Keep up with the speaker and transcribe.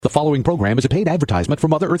following program is a paid advertisement for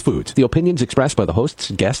Mother Earth Foods. The opinions expressed by the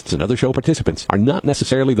hosts, guests, and other show participants are not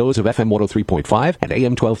necessarily those of FM 103.5 and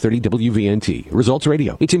AM 1230 WVNT, Results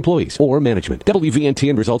Radio, its employees, or management. WVNT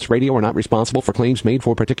and Results Radio are not responsible for claims made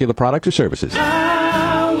for particular products or services.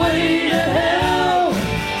 Highway to hell.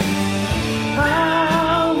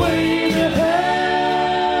 Highway to hell.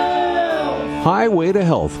 Highway to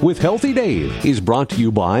Health with Healthy Dave is brought to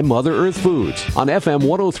you by Mother Earth Foods on FM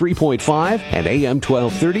 103.5 and AM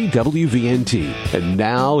 1230 WVNT. And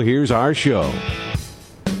now here's our show.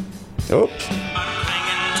 Oops.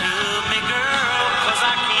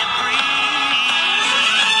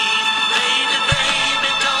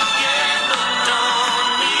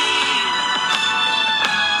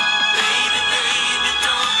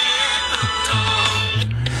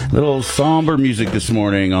 Little somber music this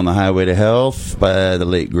morning on the Highway to Health by the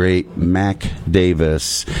late, great Mac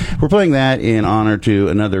Davis. We're playing that in honor to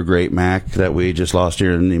another great Mac that we just lost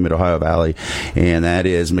here in the Mid-Ohio Valley, and that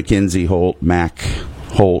is Mackenzie Holt, Mac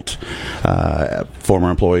Holt,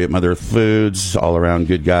 former employee at Mother Earth Foods, all-around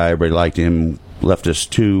good guy. Everybody liked him, left us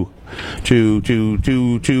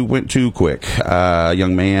went too quick.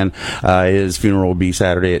 Young man. His funeral will be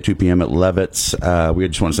Saturday at 2 p.m. at Levitt's. We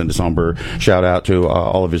just want to send a somber shout out to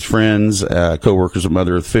all of his friends, co-workers at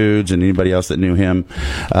Mother Earth Foods, and anybody else that knew him.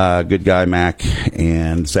 Good guy, Mac,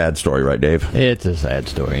 and sad story, right, Dave? It's a sad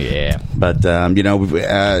story, yeah. But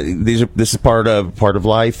this is part of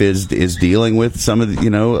life is dealing with some of the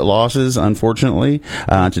losses. Unfortunately,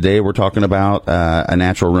 today we're talking about a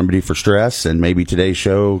natural remedy for stress, and maybe today's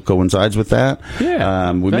show coincides with that.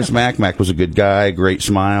 Yeah. We miss Mac. Mac was a good guy, great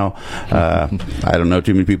smile. I don't know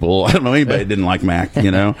too many people. I don't know anybody that didn't like Mac.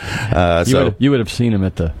 You would have seen him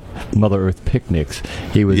at the Mother Earth picnics.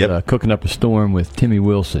 He was cooking up a storm with Timmy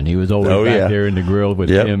Wilson. He was always back there in the grill with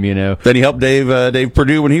him. Then he helped Dave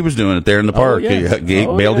Perdue when he was doing it there in the park. He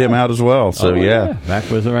bailed him out as well. So Mac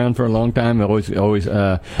was around for a long time. Always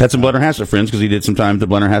had some Blennerhassett friends because he did some time at the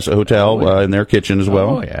Blennerhassett Hotel in their kitchen as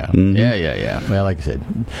well. Oh yeah, mm-hmm. yeah. Well, like I said,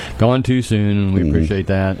 gone too soon, and we appreciate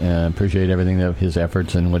that. Appreciate everything of his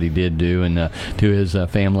efforts and what he did do, and to his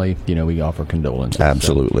family, we offer condolences.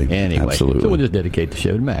 Absolutely. So, anyway, absolutely. So we'll just dedicate the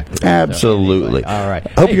show to Mac. Absolutely. So anyway, all right.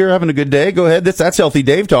 Hope you're having a good day. Go ahead. That's Healthy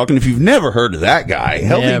Dave talking. If you've never heard of that guy,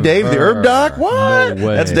 Healthy Dave, the Herb Doc. What? No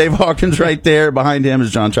way. That's Dave Hawkins right there. Behind him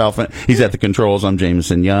is John Chalfant. He's at the controls. I'm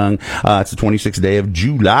Jameson Young. It's the 26th day of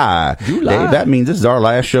July. Dave, that means this is our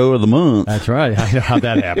last show of the month. That's right. I know how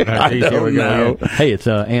that happened. I don't know. Hey, it's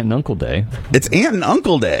Aunt and Uncle Day. It's Aunt and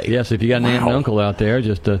Uncle Day. Yes, if you got an aunt and uncle out there,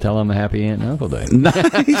 just tell them a happy Aunt and Uncle Day.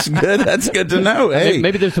 Nice. Good. That's good to know. Hey,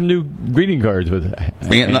 maybe there's some new greeting cards with Aunt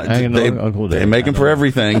and Uncle Day. They make them for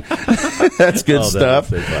everything. That's good stuff.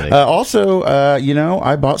 So also,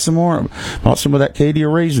 I bought some more. Bought some of that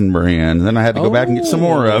Cadia Raisin brand. Then I had to go back and get some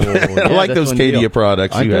more of it. I like those Cadia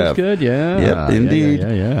products you have. That's good, yeah. Yep, indeed.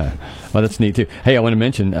 Yeah. Well, that's neat, too. Hey, I want to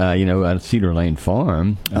mention, at Cedar Lane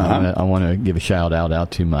Farm, I want to give a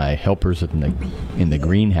shout-out to my helpers in the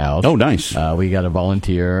greenhouse. Oh, nice. We got a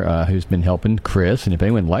volunteer who's been helping, Chris, and if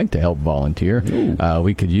anyone would like to help volunteer,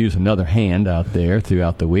 we could use another hand out there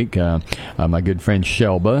throughout the week. My good friend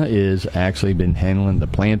Shelba is actually been handling the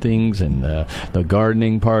plantings and the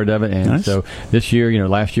gardening part of it, and so this year,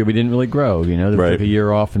 last year we didn't really grow. We took a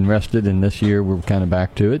year off and rested, and this year we're kind of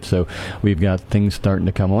back to it, so we've got things starting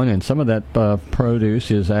to come on, and some of that produce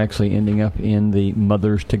is actually ending up in the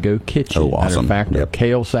Mother's To Go kitchen. Oh, awesome. Matter of fact, our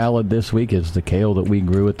kale salad this week is the kale that we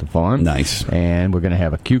grew at the farm. Nice. And we're going to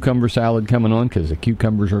have a cucumber salad coming on because the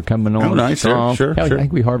cucumbers are coming on. Oh, nice. Sure. I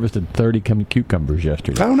think we harvested 30 cucumbers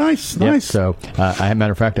yesterday. Oh, nice. So,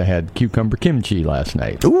 matter of fact, I had cucumber kimchi last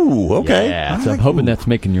night. Ooh, okay. Yeah, so I'm hoping that's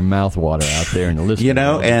making your mouth water out there in the list.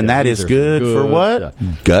 And that is good for what?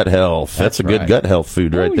 Gut health. That's a good gut health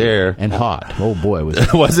food right there. And hot. Oh, boy.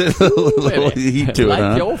 Was it? Little heat to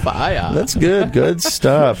it, your fire. That's good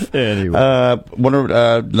stuff. Anyway,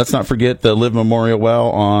 let's not forget the Live Memorial Well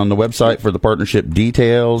on the website for the partnership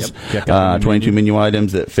details. Check out 22 menu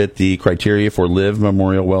items that fit the criteria for Live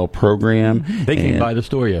Memorial Well program. They came by the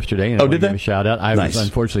store yesterday. And did they? Give a shout out. I was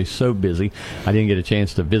unfortunately so busy, I didn't get a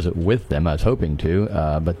chance to visit with them. I was hoping to,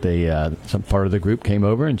 but some part of the group came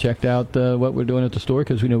over and checked out what we're doing at the store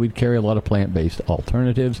because we carry a lot of plant-based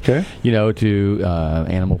alternatives. Okay. To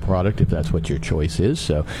animal products. product if that's what your choice is.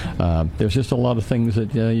 So there's just a lot of things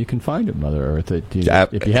that you can find at Mother Earth. That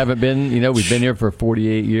if you haven't been, we've been here for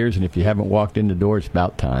 48 years, and if you haven't walked in the door, it's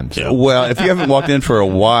about time. So. Well, if you haven't walked in for a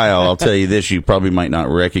while, I'll tell you this, you probably might not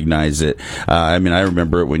recognize it. I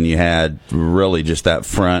remember it when you had really just that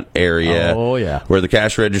front area where the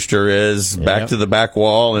cash register is, back to the back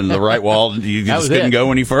wall, and the right wall, you just couldn't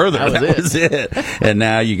go any further. That was it. And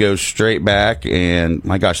now you go straight back, and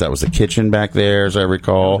my gosh, that was the kitchen back there, as I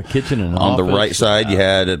recall. The kitchen and on office. The right side, you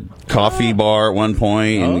had a coffee bar at one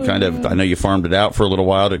point, and I know you farmed it out for a little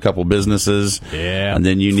while to a couple businesses. Yeah. And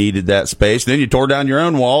then you needed that space. Then you tore down your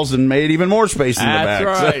own walls and made even more space in the back.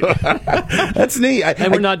 That's right. That's neat.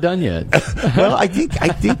 And we're not done yet. Well, I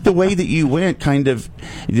think the way that you went, kind of,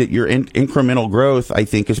 that your incremental growth, I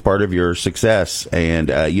think, is part of your success.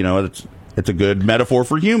 And, it's a good metaphor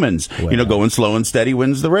for humans. Well, going slow and steady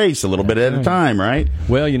wins the race a little bit at a time, right?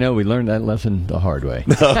 Well, we learned that lesson the hard way.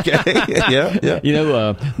 Okay.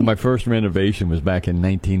 Yeah. My first renovation was back in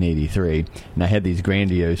 1983, and I had these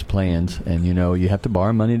grandiose plans, and, you have to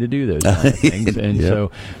borrow money to do those kind of things. And so,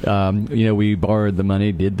 we borrowed the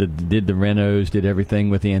money, did the renos, did everything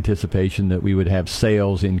with the anticipation that we would have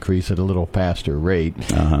sales increase at a little faster rate.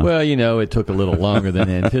 Well, it took a little longer than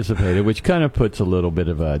anticipated, which kind of puts a little bit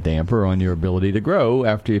of a damper on your ability to grow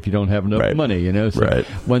if you don't have enough money, So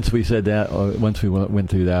once we said that, once we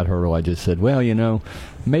went through that hurdle, I just said, well,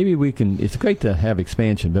 maybe we can. It's great to have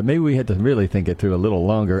expansion, but maybe we had to really think it through a little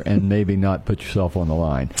longer and maybe not put yourself on the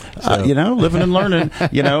line. So. Living and learning.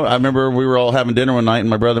 I remember we were all having dinner one night, and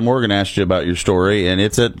my brother Morgan asked you about your story, and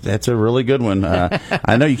it's a really good one.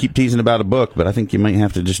 I know you keep teasing about a book, but I think you might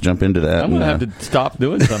have to just jump into that. I'm going to have to stop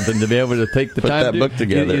doing something to be able to take the put time that to book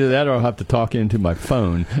together. Either that, or I'll have to talk into my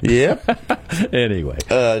phone. Yeah. Anyway.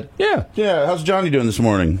 Yeah. How's Johnny doing this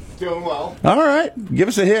morning? Doing well. All right. Give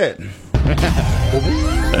us a hit.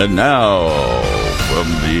 And now, from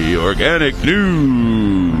the Organic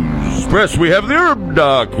News Press, we have the Herb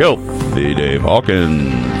Doc, Healthy Dave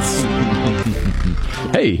Hawkins.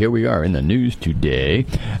 Hey, here we are in the news today.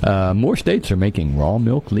 More states are making raw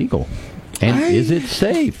milk legal. And is it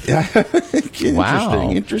safe? Wow.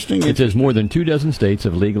 Interesting. It says more than 24 states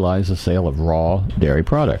have legalized the sale of raw dairy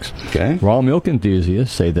products. Okay. Raw milk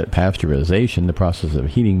enthusiasts say that pasteurization, the process of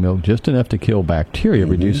heating milk just enough to kill bacteria,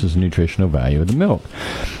 reduces the nutritional value of the milk.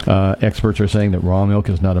 Experts are saying that raw milk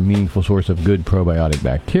is not a meaningful source of good probiotic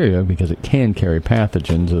bacteria because it can carry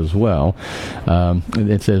pathogens as well.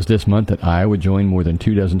 It says this month that Iowa joined more than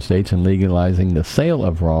 24 states in legalizing the sale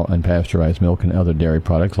of raw unpasteurized milk and other dairy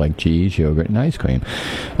products like cheese, yogurt, and ice cream.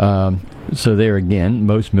 So there again,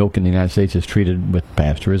 most milk in the United States is treated with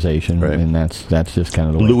pasteurization, and that's just kind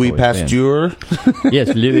of the way Louis Pasteur.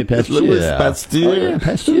 Yes, Louis Pasteur. Louis Pasteur. Oh, yeah,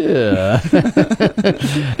 Pasteur.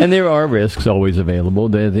 And there are risks always available.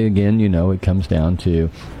 Again, it comes down to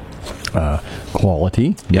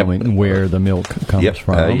quality, knowing where the milk comes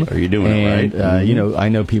from. Are you doing it right? I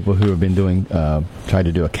know people who have been doing try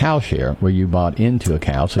to do a cow share where you bought into a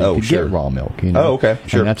cow so you could get raw milk. Oh, okay.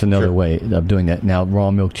 Sure. And that's another way of doing that. Now,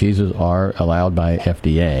 raw milk cheeses are allowed by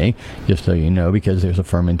FDA, just so you know, because there's a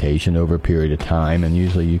fermentation over a period of time, and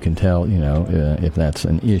usually you can tell, if that's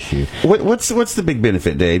an issue. What's the big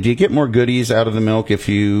benefit, Dave? Do you get more goodies out of the milk if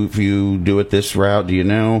you do it this route? Do you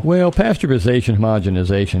know? Well, pasteurization,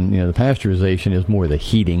 homogenization, the pasteurization is more the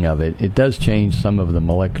heating of it. It does change some of the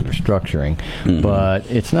molecular structuring, but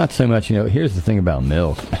it's not so much, here's the thing about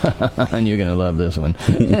milk, and you're going to love this one.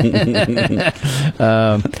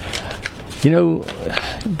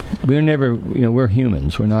 We're never, we're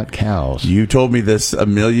humans. We're not cows. You told me this a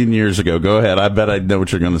million years ago. Go ahead. I bet I know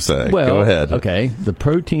what you're going to say. Well, go ahead. Okay. The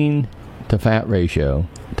protein to fat ratio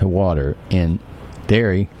to water in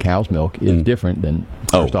dairy, cow's milk, is different than,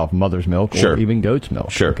 first off, mother's milk or even goat's milk.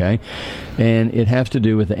 Sure. Okay? And it has to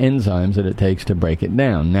do with the enzymes that it takes to break it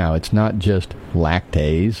down. Now, it's not just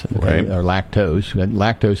lactase or lactose.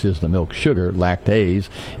 Lactose is the milk sugar. Lactase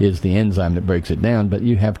is the enzyme that breaks it down. But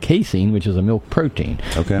you have casein, which is a milk protein.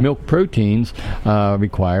 Okay. Milk proteins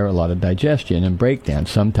require a lot of digestion and breakdown.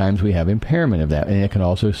 Sometimes we have impairment of that, and it can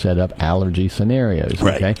also set up allergy scenarios.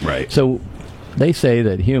 Okay? Right. So they say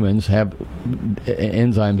that humans have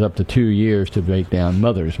enzymes up to 2 years to break down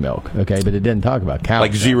mother's milk, but it didn't talk about cow's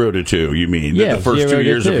Like milk. 0 to 2, you mean? Yeah, the first 2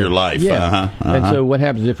 years of your life. Yeah. And so what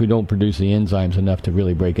happens if we don't produce the enzymes enough to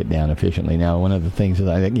really break it down efficiently? Now, one of the things is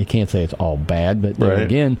I think you can't say it's all bad, but there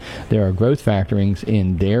again, there are growth factorings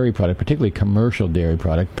in dairy product, particularly commercial dairy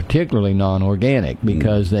product, particularly non-organic,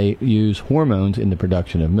 because they use hormones in the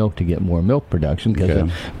production of milk to get more milk production because it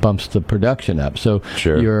bumps the production up. So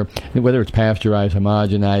whether it's pasteurized pasteurized,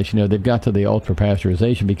 homogenized. They've got to the ultra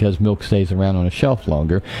pasteurization because milk stays around on a shelf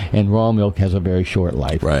longer, and raw milk has a very short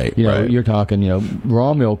life. Right. You're talking,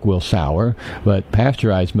 raw milk will sour, but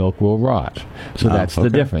pasteurized milk will rot. So that's the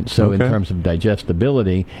difference. So in terms of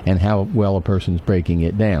digestibility and how well a person's breaking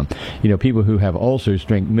it down, people who have ulcers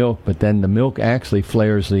drink milk, but then the milk actually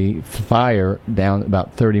flares the fire down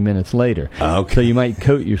about 30 minutes later. Okay. So you might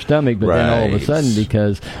coat your stomach, but then all of a sudden,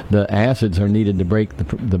 because the acids are needed to break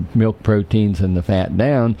the milk proteins and the fat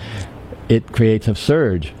down, it creates a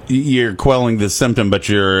surge. You're quelling the symptom, but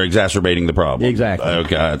you're exacerbating the problem. Exactly.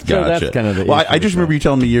 Okay, gotcha. So that's kind of the well, issue. I just remember you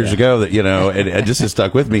telling me years ago that, and it just has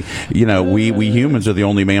stuck with me, we humans are the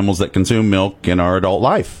only mammals that consume milk in our adult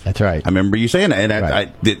life. That's right. I remember you saying that,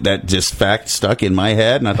 and that just fact stuck in my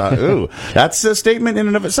head, and I thought, ooh, that's a statement in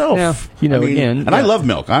and of itself. Now, again... And I love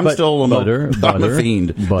milk. I'm still I'm a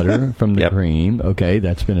fiend. Butter from the cream,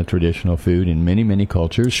 that's been a traditional food in many, many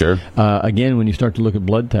cultures. Sure. Again, when you start to look at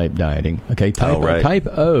blood type dieting, type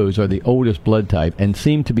O's are the oldest blood type and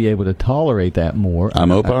seem to be able to tolerate that more.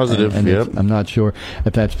 I'm O positive. And I'm not sure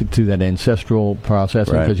if that's through that ancestral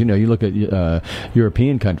processing, because you look at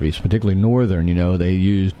European countries, particularly northern. They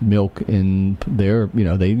use milk in their,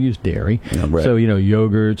 they use dairy. Yeah, right. So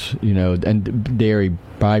yogurts, and dairy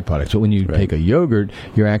byproducts. So when you take a yogurt,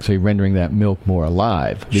 you're actually rendering that milk more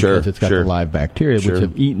alive because it's got the live bacteria which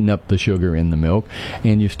have eaten up the sugar in the milk,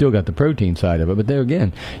 and you've still got the protein side of it. But there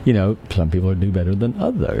again, some people do better than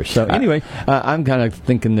others. So anyway, I'm kind of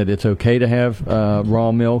thinking that it's okay to have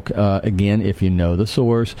raw milk, again, if you know the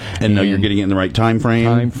source. And know you're getting it in the right time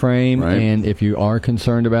frame. Right. And if you are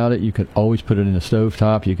concerned about it, you could always put it in a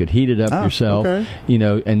stovetop. You could heat it up yourself,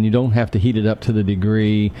 and you don't have to heat it up to the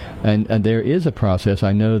degree. And there is a process.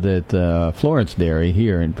 I know that Florence Dairy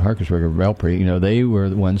here in Parkersburg or Belpre, they were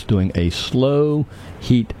the ones doing a slow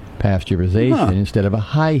heat pasteurization instead of a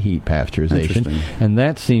high heat pasteurization, and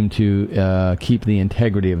that seemed to keep the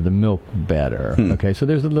integrity of the milk better. Okay, so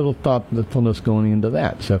there's a little thoughtfulness going into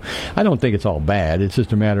that. So I don't think it's all bad. It's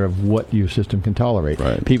just a matter of what your system can tolerate.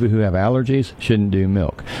 Right. People who have allergies shouldn't do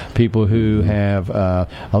milk. People who have a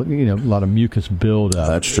lot of mucus buildup.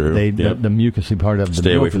 That's true. The mucousy part of the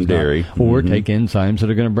milk away from dairy, or take enzymes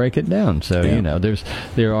that are going to break it down. So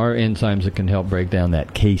there are enzymes that can help break down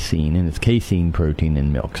that casein, and it's casein protein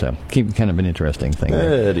in milk. So kind of an interesting thing.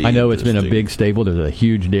 I know it's been a big staple. There's a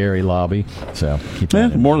huge dairy lobby. So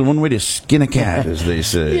more than one way to skin a cat, as they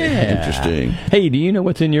say. Interesting. Hey, do you know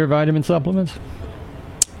what's in your vitamin supplements?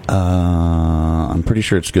 I'm pretty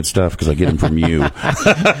sure it's good stuff because I get them from you.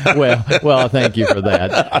 well, thank you for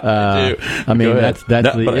that. I mean, that's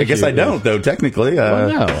the issue. I guess I don't, though, technically. Well,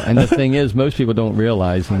 no. And the thing is, most people don't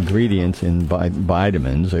realize ingredients in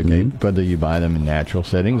vitamins, whether you buy them in natural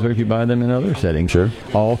settings or if you buy them in other settings,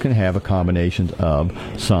 all can have a combination of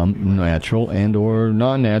some natural and or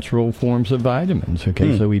non-natural forms of vitamins.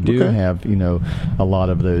 So we do have, a lot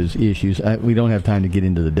of those issues. We don't have time to get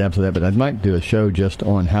into the depths of that, but I might do a show just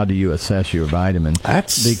on how do you assess your vitamin.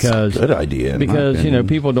 That's a good idea. Because,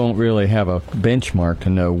 people don't really have a benchmark to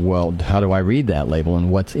know, well, how do I read that label and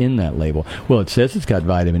what's in that label? Well, it says it's got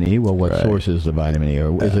vitamin E. Well, what source is the vitamin E?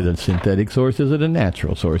 Or is it a synthetic source? Is it a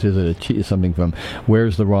natural source? Is it something from,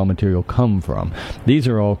 where's the raw material come from? These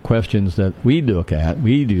are all questions that we look at.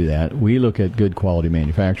 We do that. We look at good quality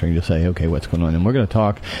manufacturing to say, okay, what's going on? And we're going to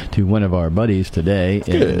talk to one of our buddies today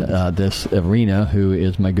in this arena, who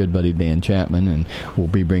is my good buddy Dan Chapman, and we'll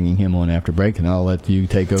be bringing him on after break, and I'll let you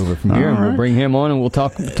take over from here, and we'll bring him on, and we'll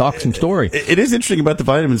talk some story. It is interesting about the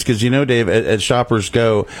vitamins because, Dave, as shoppers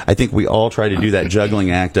go, I think we all try to do that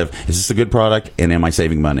juggling act of, is this a good product, and am I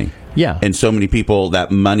saving money? Yeah. And so many people,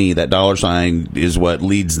 that money, that dollar sign is what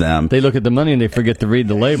leads them. They look at the money and they forget to read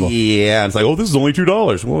the label. Yeah. It's like, oh, this is only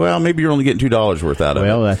 $2. Well, maybe you're only getting $2 worth out of it.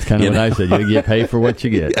 Well, that's kind of what I said. You get paid for what you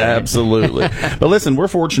get. Absolutely. But listen, we're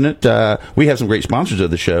fortunate. We have some great sponsors of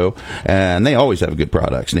the show, and they always have good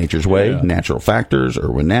products. Nature's Way, Natural Factors,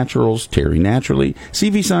 Irwin Naturals, Terry Naturally,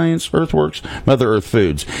 CV Science, Earthworks, Mother Earth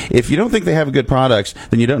Foods. If you don't think they have good products,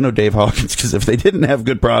 then you don't know Dave Hawkins, because if they didn't have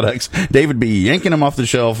good products, Dave would be yanking them off the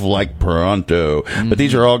shelf like pronto. But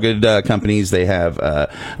these are all good companies. They have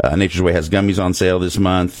Nature's Way has gummies on sale this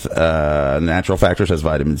month. Natural Factors has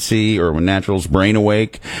vitamin C. Irwin Naturals, Brain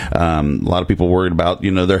Awake. A lot of people worried about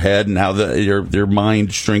their head and how their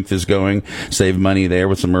mind strength is going. Save money there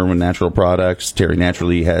with some Irwin Natural products. Terry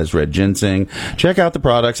Naturally has red ginseng. Check out the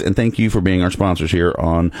products, and thank you for being our sponsors here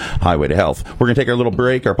on Highway to Health. We're going to take our little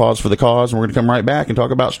break, our pause for the cause, and we're going to come right back and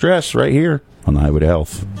talk about stress right here on the Highway to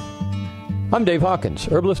Health. I'm Dave Hawkins,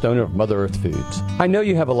 herbalist owner of Mother Earth Foods. I know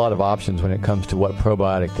you have a lot of options when it comes to what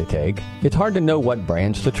probiotic to take. It's hard to know what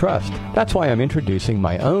brands to trust. That's why I'm introducing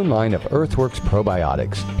my own line of Earthworks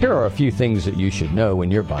probiotics. Here are a few things that you should know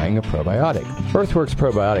when you're buying a probiotic. Earthworks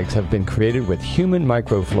probiotics have been created with human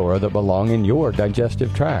microflora that belong in your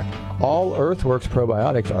digestive tract. All Earthworks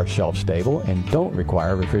probiotics are shelf-stable and don't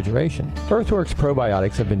require refrigeration. Earthworks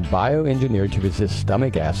probiotics have been bioengineered to resist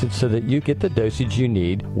stomach acid so that you get the dosage you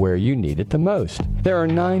need where you need it the most. There are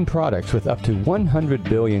 9 products with up to 100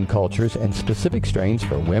 billion cultures and specific strains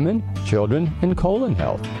for women, children, and colon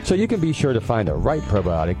health. So you can be sure to find the right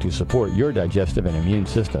probiotic to support your digestive and immune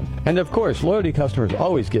system. And of course, loyalty customers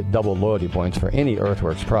always get double loyalty points for any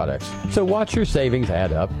Earthworks products. So watch your savings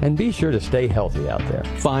add up and be sure to stay healthy out there.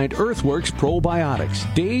 Find Earthworks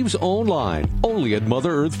Probiotics, Dave's own line, only at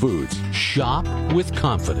Mother Earth Foods. Shop with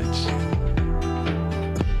confidence.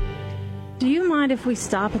 Do you mind if we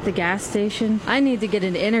stop at the gas station? I need to get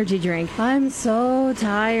an energy drink. I'm so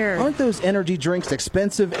tired. Aren't those energy drinks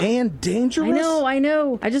expensive and dangerous? I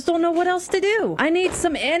know. I just don't know what else to do. I need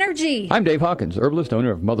some energy. I'm Dave Hawkins, herbalist owner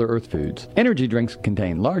of Mother Earth Foods. Energy drinks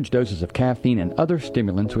contain large doses of caffeine and other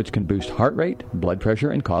stimulants which can boost heart rate, blood pressure,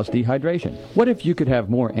 and cause dehydration. What if you could have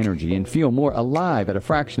more energy and feel more alive at a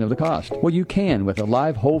fraction of the cost? Well, you can with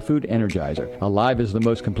Alive Whole Food Energizer. Alive is the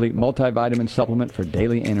most complete multivitamin supplement for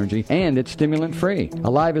daily energy, and it's stimulant-free.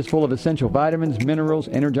 Alive is full of essential vitamins, minerals,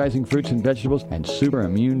 energizing fruits and vegetables, and super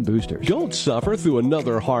immune boosters. Don't suffer through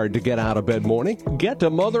another hard-to-get-out-of-bed morning. Get to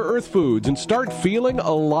Mother Earth Foods and start feeling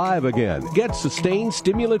alive again. Get sustained,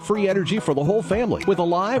 stimulant-free energy for the whole family with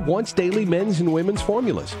Alive once-daily men's and women's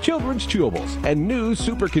formulas, children's chewables, and new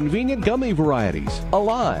super-convenient gummy varieties.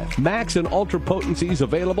 Alive, max and ultra potencies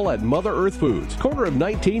available at Mother Earth Foods, corner of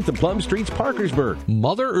 19th and Plum Streets, Parkersburg.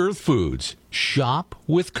 Mother Earth Foods. Shop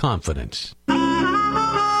with confidence. Well,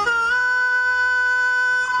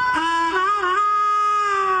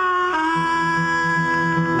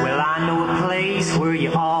 I know a place where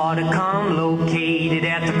you ought to come, located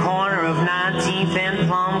at the corner of 19th and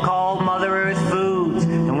Plum, called Mother Earth Foods.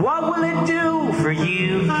 And what will it do for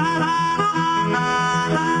you?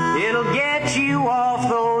 It'll get you off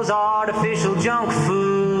those artificial junk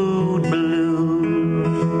food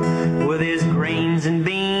blues. Well, there's grains and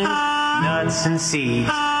beans, nuts and seeds,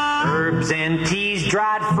 herbs and teas,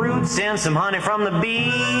 dried fruits, and some honey from the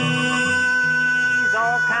bees.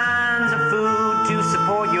 All kinds of food to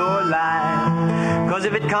support your life. 'Cause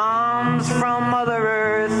if it comes from Mother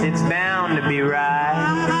Earth, it's bound to be right.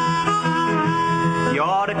 You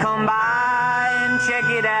ought to come by and check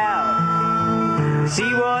it out.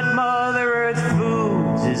 See what Mother Earth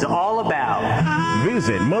Foods is all about.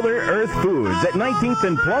 Visit Mother Earth Foods at 19th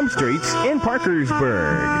and Plum Streets in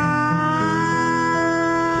Parkersburg.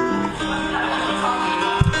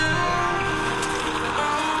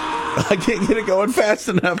 I can't get it going fast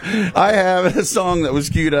enough. I have a song that was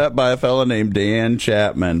queued up by a fella named Dan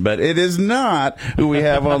Chapman, but it is not who we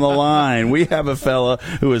have on the line. We have a fella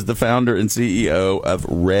who is the founder and CEO of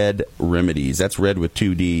Red Remedies. That's Red with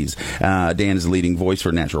 2 Ds. Dan is the leading voice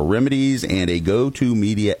for natural remedies and a go-to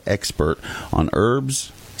media expert on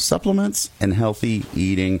herbs, supplements, and healthy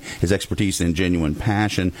eating. His expertise and genuine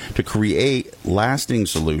passion to create lasting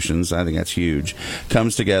solutions, I think that's huge,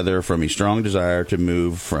 comes together from a strong desire to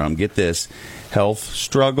move from, get this, health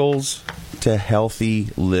struggles to healthy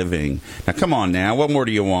living. Now, come on now. What more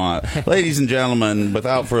do you want? Ladies and gentlemen,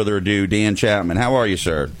 without further ado, Dan Chapman. How are you,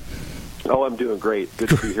 sir? Oh, I'm doing great. Good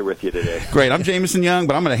to be here with you today. Great. I'm Jameson Young,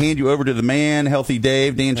 but I'm going to hand you over to the man, Healthy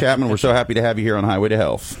Dave. Dan Chapman, we're so happy to have you here on Highway to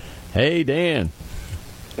Health. Hey, Dan.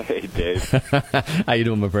 Hey, Dave. How you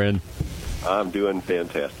doing, my friend? I'm doing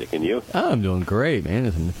fantastic. And you? I'm doing great, man.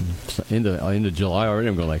 It's into July already.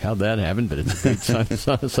 I'm going like, how'd that happen? But it's a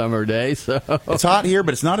good summer day. So it's hot here,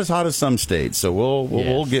 but it's not as hot as some states. So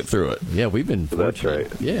we'll get through it. Yeah, we've been fortunate.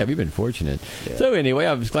 That's right. Yeah, we've been fortunate. Yeah. So anyway,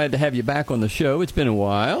 I was glad to have you back on the show. It's been a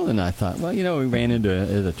while, and I thought, well, we ran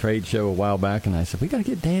into a trade show a while back, and I said, we got to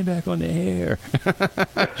get Dan back on the air.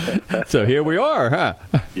 So here we are, huh?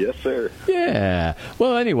 Yes, sir. Yeah.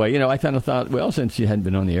 Well, anyway, I kind of thought, well, since you hadn't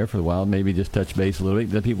been on the air for a while, maybe just touch base a little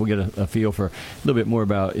bit, let people get a feel for a little bit more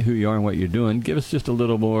about who you are and what you're doing. Give us just a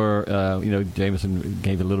little more, Jameson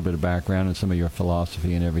gave a little bit of background and some of your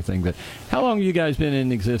philosophy and everything, but how long have you guys been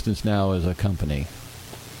in existence now as a company?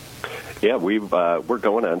 Yeah, we're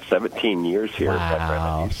going on 17 years here.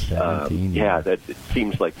 Wow, 17 years. It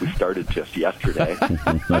seems like we started just yesterday.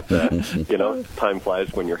 But, time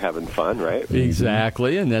flies when you're having fun, right?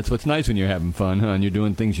 Exactly, and that's what's nice when you're having fun, huh? And you're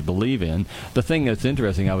doing things you believe in. The thing that's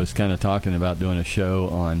interesting, I was kind of talking about doing a show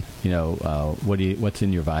on, what's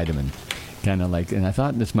in your vitamin. kind of like, and I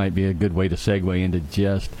thought this might be a good way to segue into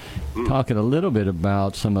just talking a little bit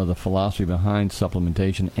about some of the philosophy behind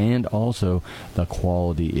supplementation and also the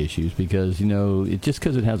quality issues, because, just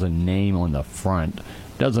because it has a name on the front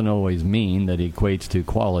doesn't always mean that it equates to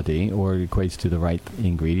quality or equates to the right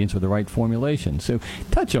ingredients or the right formulation. So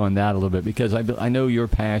touch on that a little bit, because I know your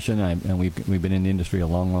passion, and we've been in the industry a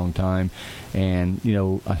long, long time, and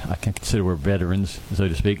I can consider we're veterans, so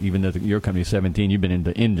to speak. Even though your company's 17, you've been in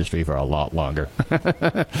the industry for a lot longer.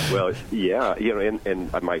 Well, yeah, and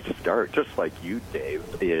I might start just like you, Dave.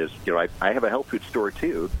 Is I have a health food store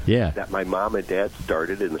too. Yeah. That my mom and dad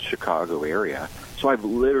started in the Chicago area. So I've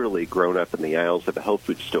literally grown up in the aisles of a health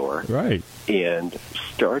food store. Right. And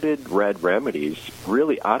started Red Remedies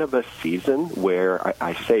really out of a season where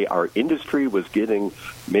I say our industry was getting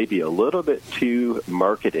maybe a little bit too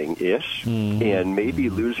marketing-ish and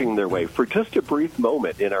maybe losing their way for just a brief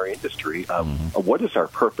moment in our industry of what is our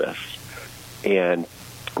purpose. And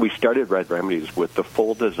we started Red Remedies with the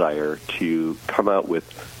full desire to come out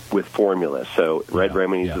with formulas. So Red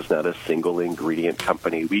Remedies is not a single ingredient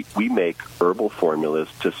company. We make herbal formulas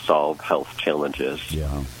to solve health challenges.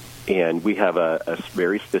 Yeah. And we have a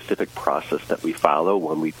very specific process that we follow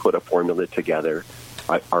when we put a formula together.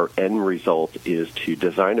 Our end result is to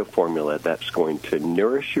design a formula that's going to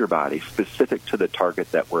nourish your body specific to the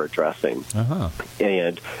target that we're addressing.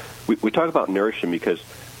 And we talk about nourishing because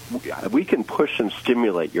we can push and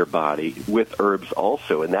stimulate your body with herbs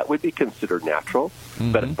also, and that would be considered natural.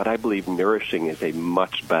 But I believe nourishing is a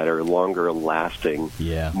much better, longer lasting,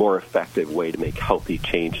 more effective way to make healthy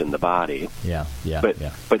change in the body.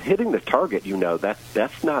 But hitting the target,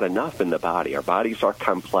 that's not enough in the body. Our bodies are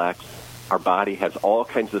complex. Our body has all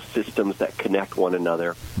kinds of systems that connect one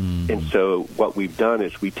another. And so what we've done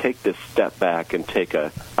is we take this step back and take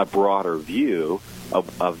a broader view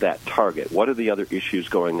of that target. What are the other issues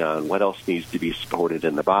going on? What else needs to be supported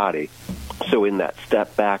in the body? So in that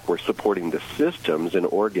step back, we're supporting the systems and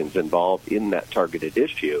organs involved in that targeted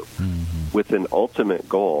issue with an ultimate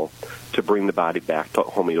goal to bring the body back to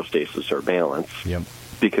homeostasis or balance.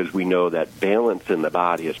 Because we know that balance in the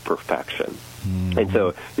body is perfection. And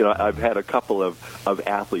so, I've had a couple of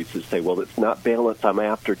athletes that say, well, it's not balance I'm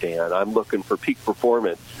after, Dan. I'm looking for peak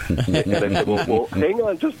performance. And I said, well, hang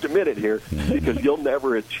on just a minute here, because you'll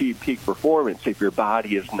never achieve peak performance if your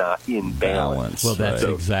body is not in balance. Well, that's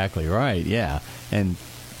exactly right, yeah. And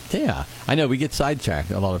yeah, I know we get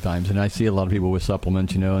sidetracked a lot of times, and I see a lot of people with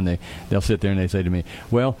supplements, and they'll sit there and they say to me,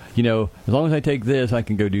 well, as long as I take this, I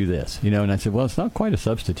can go do this, and I said, well, it's not quite a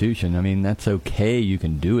substitution. I mean, that's okay. You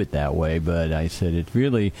can do it that way, but I said it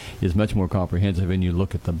really is much more comprehensive, and you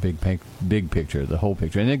look at the big picture, the whole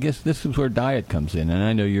picture. And I guess this is where diet comes in, and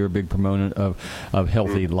I know you're a big proponent of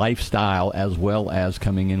healthy lifestyle as well as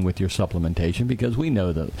coming in with your supplementation, because we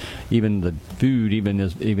know that even the food, even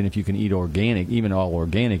if you can eat organic, even all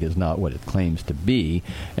organic is not what it claims to be,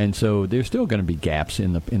 and so there's still going to be gaps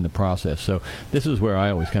in the process. So this is where I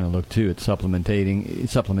always kind of look too at supplementation.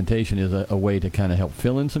 Supplementation is a way to kind of help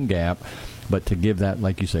fill in some gap, but to give that,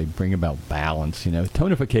 like you say, bring about balance.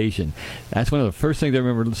 Tonification. That's one of the first things I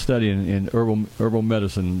remember studying in herbal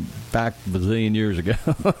medicine back a bazillion years ago.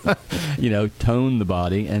 Tone the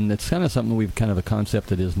body, and that's kind of something we've kind of a concept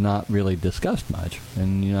that is not really discussed much.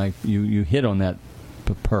 And you hit on that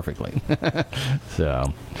perfectly.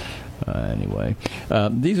 So anyway,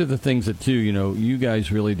 these are the things that too, you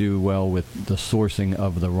guys really do well with the sourcing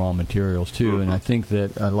of the raw materials too. And I think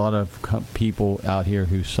that a lot of people out here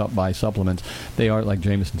who buy supplements, they are, like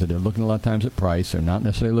Jameson said, they're looking a lot of times at price. They're not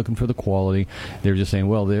necessarily looking for the quality. They're just saying,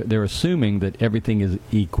 well, they're assuming that everything is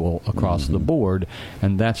equal across the board,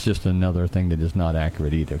 and that's just another thing that is not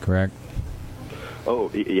accurate either, correct?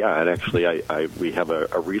 Oh, yeah, and actually we have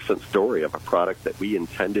a recent story of a product that we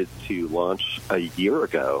intended to launch a year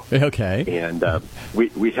ago. Okay. And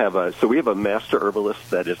we have a master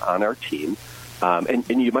herbalist that is on our team. And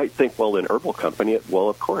you might think, well, an herbal company, well,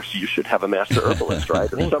 of course, you should have a master herbalist,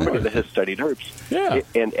 right? Or somebody that has studied herbs. Yeah.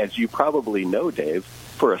 And as you probably know, Dave,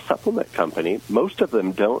 for a supplement company, most of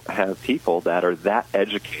them don't have people that are that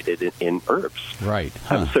educated in herbs. Right.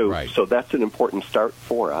 So that's an important start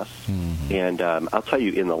for us. And I'll tell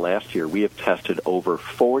you, in the last year, we have tested over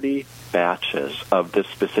 40 batches of this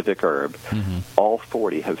specific herb. All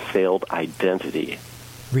 40 have failed identity.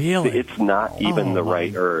 Really? It's not even the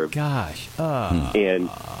right herb. Gosh.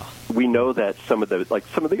 And we know that some of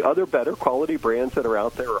the other better quality brands that are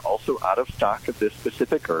out there are also out of stock of this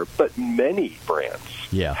specific herb, but many brands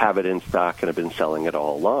have it in stock and have been selling it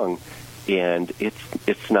all along. and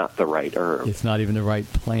it's not the right herb. It's not even the right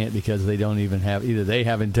plant because they don't even have, either they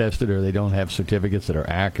haven't tested or they don't have certificates that are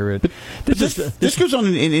accurate. This goes on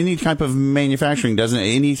in any type of manufacturing, doesn't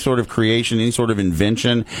it? Any sort of creation, any sort of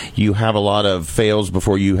invention, you have a lot of fails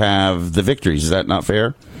before you have the victories. Is that not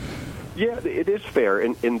fair? Yeah, it is fair,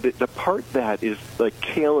 and the part that is like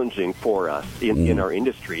challenging for us in our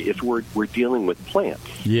industry is we're dealing with plants.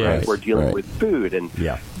 Yes, right? We're dealing with food, and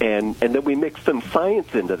then we mix some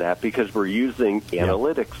science into that because we're using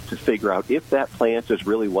analytics to figure out if that plant is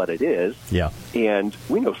really what it is. Yeah, and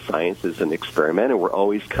we know science is an experiment, and we're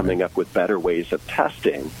always coming up with better ways of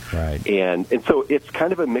testing. Right, and so it's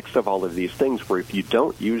kind of a mix of all of these things where if you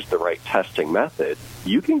don't use the right testing method,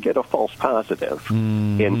 you can get a false positive,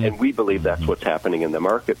 and we believe that's what's happening in the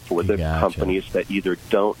market for the companies that either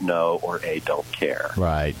don't know or don't care.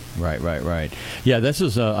 Right. Yeah, this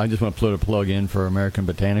is. I just want to put a plug in for American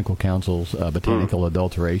Botanical Council's Botanical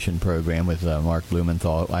Adulteration Program with Mark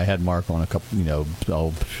Blumenthal. I had Mark on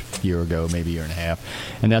a year ago, maybe a year and a half,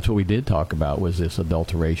 and that's what we did talk about was this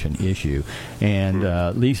adulteration issue, and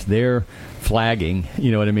at least they're flagging,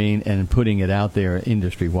 you know what I mean, and putting it out there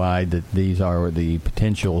industry-wide that these are the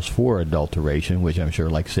potentials for adulteration, which I'm sure,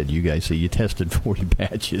 like I said, you guys see, you tested 40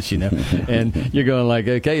 batches, and you're going like,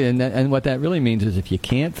 okay, and what that really means is if you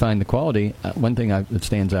can't find the quality, one thing that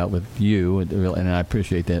stands out with you, and I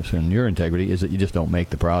appreciate that from your integrity, is that you just don't make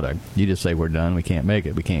the product. You just say, we're done, we can't make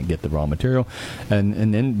it, we can't get the raw material,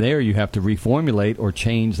 and then there you have to reformulate or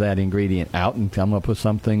change that ingredient out and come up with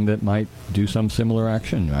something that might do some similar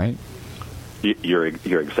action, right? You're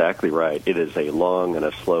exactly right. It is a long and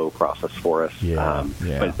a slow process for us.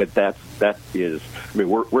 But that is. I mean,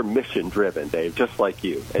 we're mission driven, Dave, just like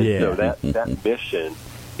you. And so that mission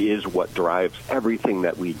is what drives everything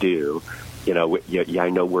that we do. I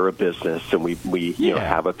know we're a business, and we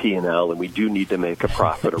have a P&L, and we do need to make a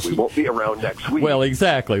profit, or we won't be around next week. Well,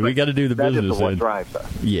 exactly. But we got to do the business. That is what drives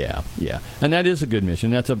us. Yeah, and that is a good mission.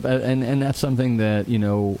 That's and that's something that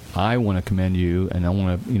I want to commend you, and I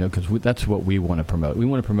want to because that's what we want to promote. We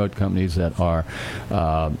want to promote companies that are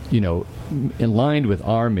aligned with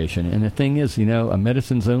our mission. And the thing is, a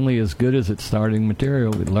medicine's only as good as its starting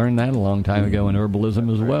material. We learned that a long time ago in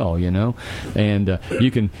herbalism as well. And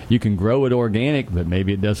you can grow it organic, but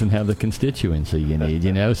maybe it doesn't have the constituency you need,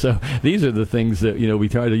 So these are the things that, we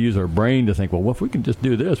try to use our brain to think, well, if we can just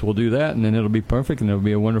do this, we'll do that, and then it'll be perfect, and it'll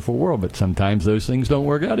be a wonderful world. But sometimes those things don't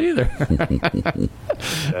work out either.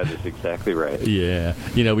 That is exactly right. Yeah.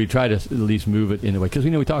 We try to at least move it in a way, because,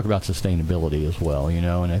 we talk about sustainability as well,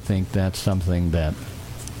 and I think that's something that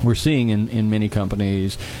we're seeing in many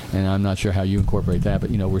companies, and I'm not sure how you incorporate that, but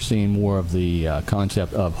we're seeing more of the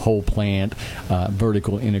concept of whole plant,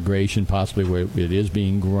 vertical integration, possibly where it is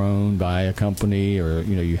being grown by a company, or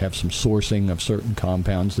you have some sourcing of certain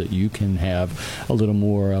compounds that you can have a little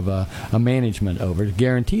more of a management over to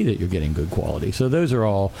guarantee that you're getting good quality. So those are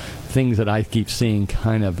all things that I keep seeing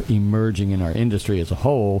kind of emerging in our industry as a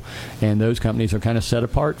whole, and those companies are kind of set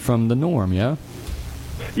apart from the norm. Yeah,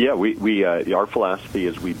 we our philosophy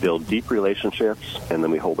is we build deep relationships, and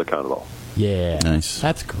then we hold accountable. Yeah. Nice.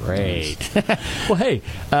 That's great. Nice. Well, hey,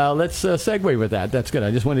 let's segue with that. That's good.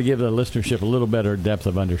 I just want to give the listenership a little better depth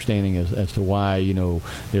of understanding as to why,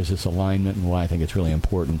 there's this alignment and why I think it's really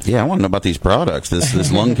important. Yeah, I want to know about these products,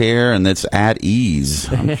 this lung care, and that's at ease.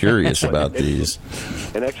 I'm curious about these.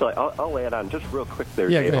 And actually, I'll add on just real quick there,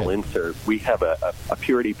 Dave. I'll insert. We have a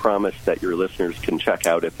purity promise that your listeners can check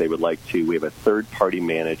out if they would like to. We have a third-party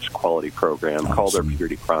managed quality program called our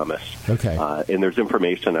Purity Promise. Okay. And there's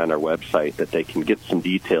information on our website that they can get some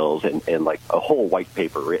details and like a whole white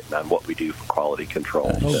paper written on what we do for quality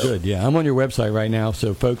control. Oh, good. Yeah, I'm on your website right now.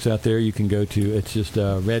 So, folks out there, you can go to, it's just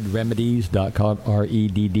redremedies.com,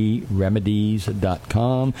 REDD,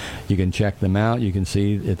 remedies.com. You can check them out. You can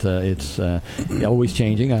see it's always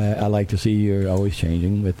changing. I like to see you're always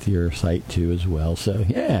changing with your site, too, as well. So,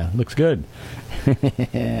 yeah, looks good.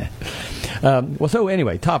 So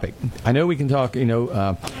anyway, topic. I know we can talk,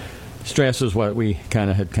 stress is what we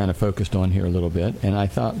had focused on here a little bit, and I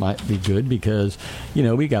thought might be good because,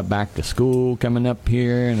 we got back to school coming up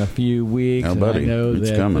here in a few weeks. Oh, buddy, and I know it's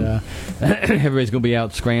that coming. Everybody's going to be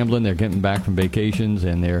out scrambling. They're getting back from vacations,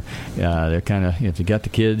 and they're kind of, if you got the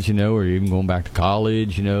kids, or even going back to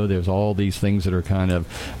college, there's all these things that are kind of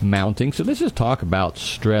mounting. So let's just talk about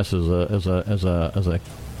stress as a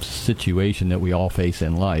situation that we all face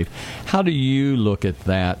in life. How do you look at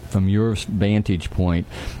that from your vantage point?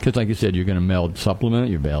 Because like you said, you're going to meld supplement,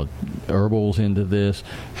 you meld herbals into this.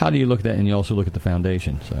 How do you look at that? And you also look at the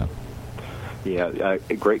foundation. So Yeah,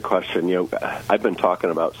 great question. I've been talking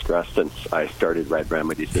about stress since I started Red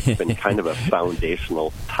Remedies. It's been kind of a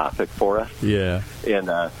foundational topic for us. Yeah.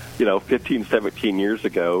 And, 15, 17 years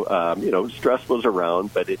ago, stress was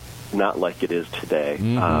around, but it's not like it is today.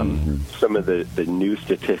 Some of the new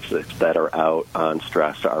statistics that are out on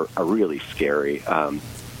stress are really scary.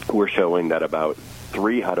 We're showing that about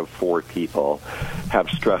 3 out of 4 people have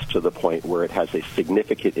stress to the point where it has a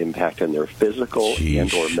significant impact on their physical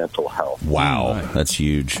and or mental health. Wow, that's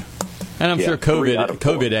huge. And I'm sure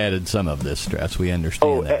COVID added some of this stress. We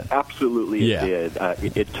understand that. Absolutely it did.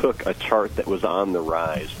 It took a chart that was on the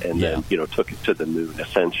rise and then, took it to the moon,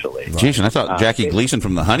 essentially. Jason, I thought Jackie Gleason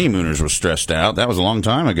from the Honeymooners was stressed out. That was a long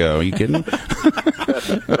time ago. Are you kidding?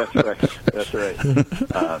 That's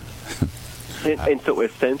right. And so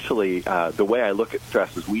essentially, the way I look at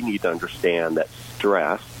stress is we need to understand that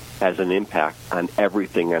stress has an impact on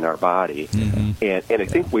everything in our body. And I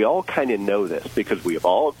think we all kind of know this because we have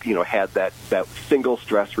all, had that single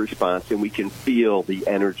stress response, and we can feel the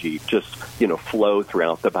energy just, flow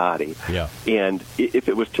throughout the body. Yeah. And if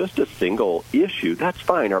it was just a single issue, that's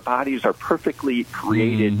fine. Our bodies are perfectly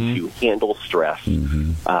created to handle stress.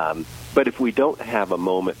 But if we don't have a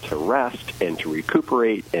moment to rest and to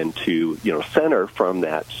recuperate and to, center from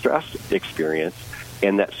that stress experience,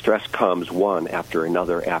 and that stress comes one after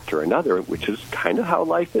another, which is kind of how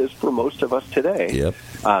life is for most of us today. Yep.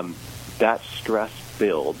 That stress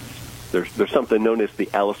builds. There's something known as the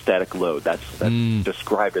allostatic load. That's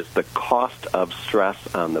described as the cost of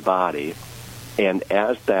stress on the body. And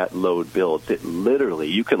as that load builds, it literally,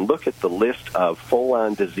 you can look at the list of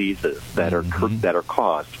full-on diseases that are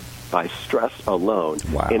caused by stress alone,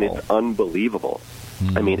 and it's unbelievable.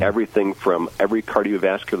 I mean, everything from every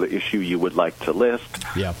cardiovascular issue you would like to list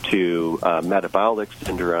to metabolic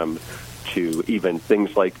syndrome to even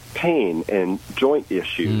things like pain and joint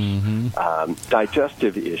issues,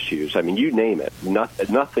 digestive issues. I mean, you name it.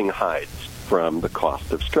 Nothing hides from the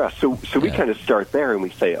cost of stress. So we kind of start there and we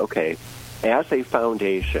say, okay, as a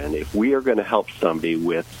foundation, if we are going to help somebody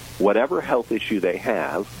with whatever health issue they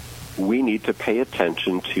have, we need to pay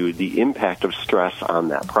attention to the impact of stress on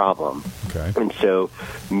that problem. Okay. And so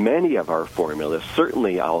many of our formulas,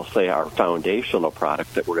 certainly I'll say our foundational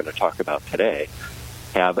product that we're going to talk about today,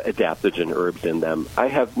 have adaptogen herbs in them. I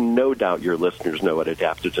have no doubt your listeners know what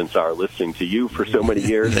adaptogens are, listening to you for so many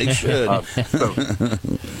years. They should.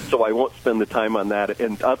 So I won't spend the time on that.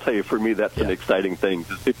 And I'll tell you, for me, that's an exciting thing.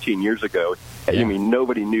 15 years ago, I mean,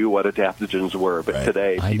 nobody knew what adaptogens were, but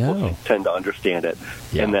today people tend to understand it,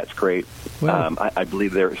 and that's great. Well, I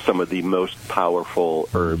believe they're some of the most powerful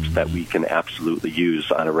herbs that we can absolutely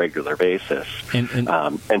use on a regular basis.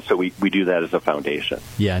 And so we do that as a foundation.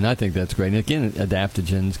 Yeah, and I think that's great. And again,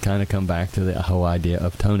 adaptogens kind of come back to the whole idea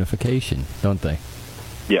of tonification, don't they?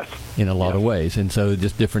 Yes. In a lot of ways. And so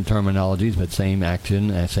just different terminologies, but same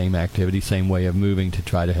action, same activity, same way of moving to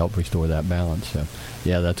try to help restore that balance. So,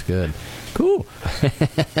 yeah, that's good. Cool.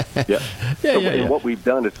 And what we've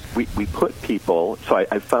done is we put people, so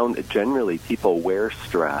I found that generally people wear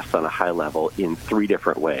stress on a high level in 3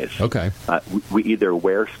 different ways. Okay. We either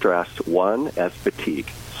wear stress, one, as fatigue.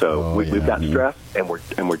 So we've got stress and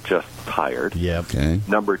we're just tired. Yep. Okay.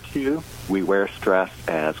 Number 2, we wear stress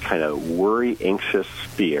as kind of worry, anxious,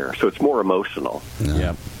 fear. So it's more emotional.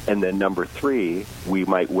 Yep. And then number 3, we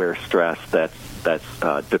might wear stress that's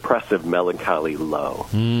depressive, melancholy, low.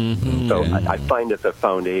 So I find as a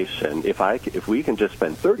foundation, if we can just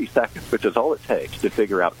spend 30 seconds, which is all it takes, to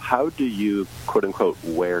figure out how do you, quote unquote,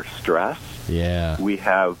 wear stress. Yeah. We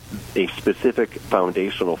have a specific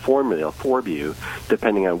foundational formula for you,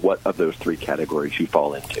 depending on what of those 3 categories you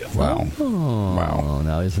fall into. Wow. Wow.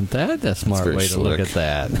 Now, isn't that a smart way to look at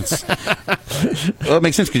that? Well, it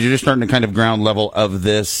makes sense because you're just starting to kind of ground level of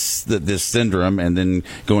this syndrome and then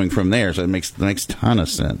going from there. So it makes a ton of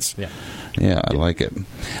sense. Yeah. Yeah, I like it.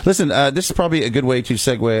 Listen, this is probably a good way to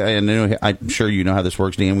segue. I'm sure you know how this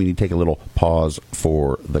works, Dan. We need to take a little pause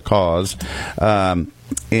for the cause.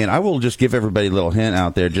 And I will just give everybody a little hint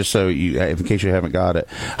out there, just so you, in case you haven't got it.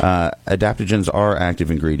 Adaptogens are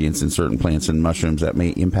active ingredients in certain plants and mushrooms that may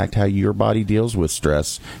impact how your body deals with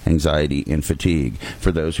stress, anxiety, and fatigue.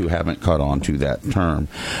 For those who haven't caught on to that term,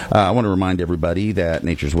 I want to remind everybody that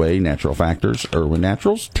Nature's Way, Natural Factors, Irwin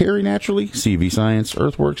Naturals, Terry Naturally, CV Science,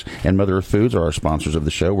 Earthworks, and Mother Earth Foods are our sponsors of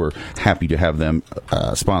the show. We're happy to have them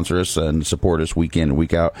sponsor us and support us week in and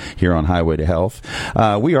week out here on Highway to Health.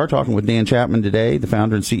 We are talking with Dan Chapman today, the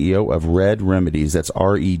founder and CEO of Red Remedies. That's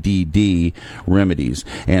REDD Remedies.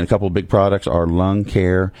 And a couple of big products are Lung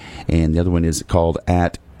Care, and the other one is called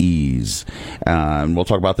At ease. And we'll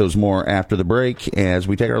talk about those more after the break as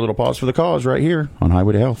we take our little pause for the cause right here on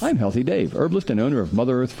Highway to Health. I'm Healthy Dave, herbalist and owner of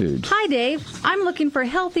Mother Earth Foods. Hi, Dave. I'm looking for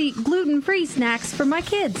healthy, gluten-free snacks for my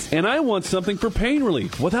kids. And I want something for pain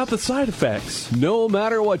relief without the side effects. No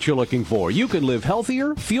matter what you're looking for, you can live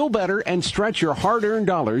healthier, feel better, and stretch your hard-earned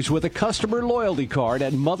dollars with a customer loyalty card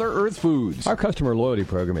at Mother Earth Foods. Our customer loyalty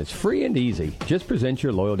program is free and easy. Just present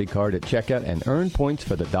your loyalty card at checkout and earn points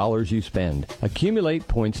for the dollars you spend. Accumulate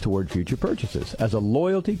points toward future purchases. As a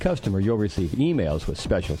loyalty customer, you'll receive emails with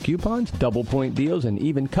special coupons, double point deals, and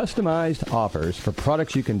even customized offers for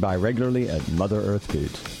products you can buy regularly at Mother Earth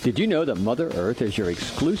Foods. Did you know that Mother Earth is your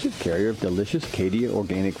exclusive carrier of delicious Cadia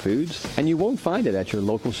organic foods? And you won't find it at your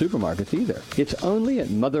local supermarkets either. It's only at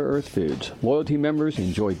Mother Earth Foods. Loyalty members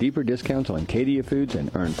enjoy deeper discounts on Cadia foods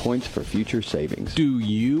and earn points for future savings. Do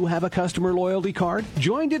you have a customer loyalty card?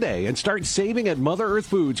 Join today and start saving at Mother Earth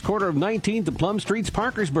Foods, corner of 19th and Plum Streets,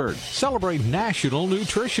 Parkersburg. Celebrate National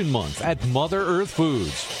Nutrition Month at Mother Earth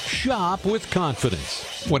Foods. Shop with confidence.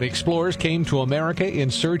 When explorers came to America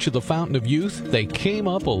in search of the fountain of youth, they came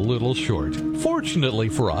up a little short. Fortunately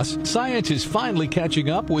for us, science is finally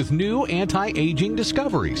catching up with new anti-aging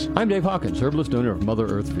discoveries. I'm Dave Hawkins, herbalist owner of Mother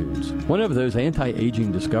Earth Foods. One of those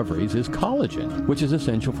anti-aging discoveries is collagen, which is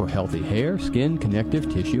essential for healthy hair, skin,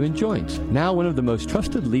 connective tissue, and joints. Now, one of the most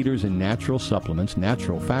trusted leaders in natural supplements,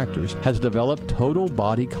 Natural Factors, has developed Total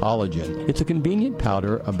Body Collagen. It's a convenient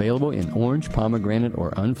powder available in orange, pomegranate,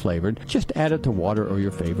 or unflavored. Just add it to water or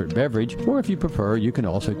your favorite beverage, or if you prefer, you can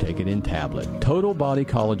also take it in tablet. Total Body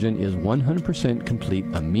Collagen is 100% complete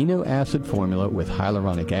amino acid formula with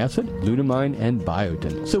hyaluronic acid, glutamine, and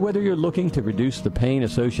biotin. So whether you're looking to reduce the pain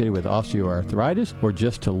associated with osteoarthritis or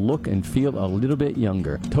just to look and feel a little bit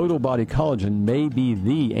younger, Total Body Collagen may be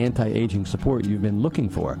the anti-aging support you've been looking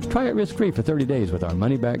for. Try it risk-free for 30 days with our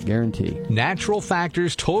money-back guarantee. Natural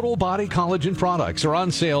Factors Total Body Collagen products are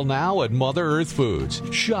on sale now at Mother Earth Foods.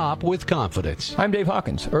 Shop with confidence. I'm Dave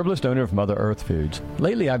Hawkins, herbalist owner of Mother Earth Foods.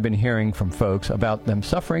 Lately, I've been hearing from folks about them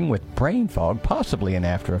suffering with brain fog, possibly an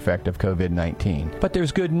after effect of COVID-19. But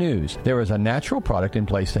there's good news. There is a natural product in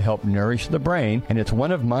place to help nourish the brain, and it's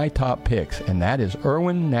one of my top picks, and that is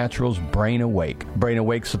Irwin Naturals Brain Awake. Brain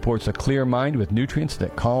Awake supports a clear mind with nutrients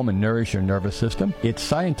that calm and nourish your nervous system. It's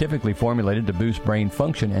scientifically formulated to boost brain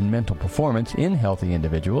function and mental performance in healthy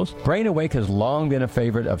individuals. Brain Awake has long been a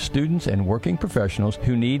favorite of students and working professionals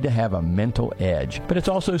who need to have a mental edge, but it's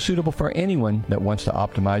also suitable for anyone that wants to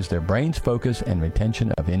optimize their brain's focus and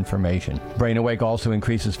retention of information. Brain Awake also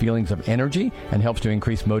increases feelings of energy and helps to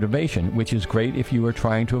increase motivation, which is great if you are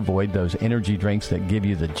trying to avoid those energy drinks that give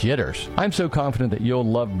you the jitters. I'm so confident that you'll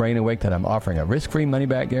love Brain Awake that I'm offering a risk-free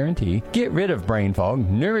money-back guarantee. Get rid of brain fog,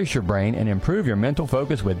 nourish your brain, and improve your mental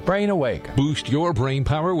focus with Brain Awake. Boost your brain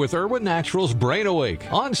power with Irwin Naturals Brain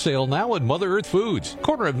Awake. On sale now at Mother Earth Foods,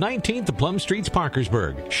 corner of 19th and Plum Streets,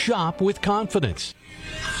 Parkersburg. Shop with confidence.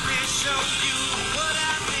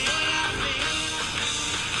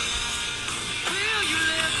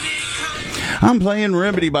 I'm playing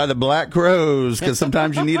Remedy by the Black Crowes because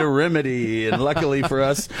sometimes you need a remedy. And luckily for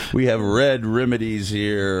us, we have Red Remedies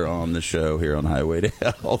here on the show here on Highway to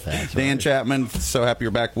Health. That's Dan right. Chapman, so happy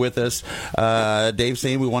you're back with us. Dave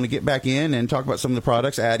saying we want to get back in and talk about some of the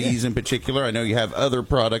products, at ease in particular. I know you have other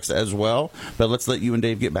products as well, but let's let you and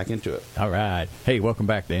Dave get back into it. All right. Hey, welcome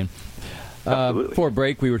back, Dan. Before a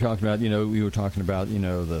break, we were talking about,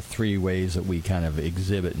 the three ways that we kind of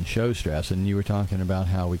exhibit and show stress, and you were talking about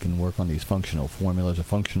how we can work on these functional formulas, a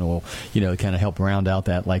functional, kind of help round out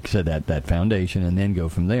that, like I said, that foundation, and then go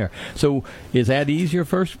from there. So is at ease your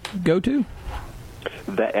first go-to?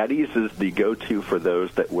 The at ease is the go-to for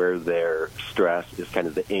those that where their stress is kind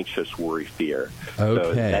of the anxious worry fear. Okay.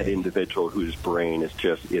 So that individual whose brain is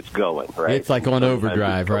it's going, right? It's like on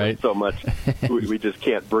overdrive, right? So much, we just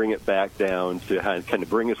can't bring it back down to kind of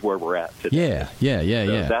bring us where we're at today.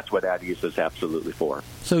 Yeah. That's what at ease is absolutely for.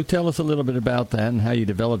 So tell us a little bit about that and how you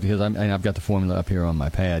developed, because I've got the formula up here on my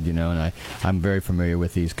pad, and I'm very familiar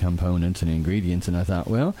with these components and ingredients, and I thought,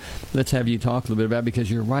 well, let's have you talk a little bit about it,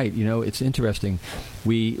 because you're right, it's interesting.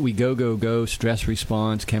 We go, stress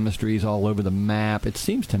response, chemistries all over the map. It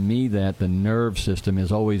seems to me that the nerve system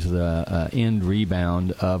is always the end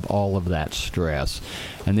rebound of all of that stress.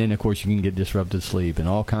 And then, of course, you can get disrupted sleep and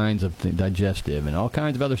all kinds of digestive and all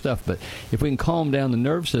kinds of other stuff. But if we can calm down the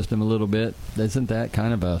nerve system a little bit, isn't that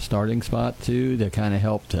kind of a starting spot, too, to kind of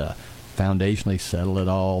help to foundationally settle it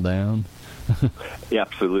all down? Yeah,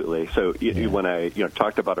 absolutely. So when I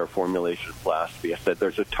talked about our formulation philosophy, I said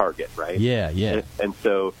there's a target, right? Yeah. And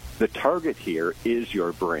so the target here is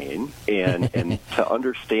your brain, and to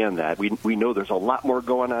understand that, we know there's a lot more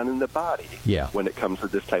going on in the body when it comes to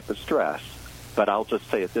this type of stress. But I'll just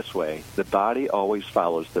say it this way: the body always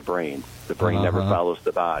follows the brain. The brain never follows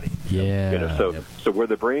the body. Yeah. So where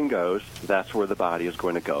the brain goes, that's where the body is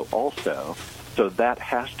going to go also. So that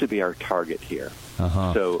has to be our target here.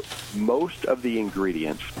 So most of the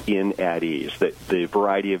ingredients in At Ease, the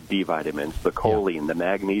variety of B vitamins, the choline, the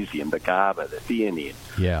magnesium, the GABA, the theanine,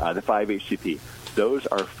 the 5-HTP, those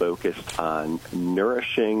are focused on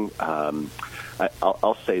nourishing,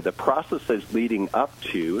 I'll say, the processes leading up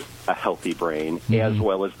to a healthy brain as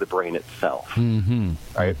well as the brain itself.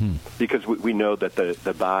 Right? Because we know that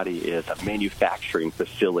the body is a manufacturing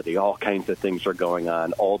facility. All kinds of things are going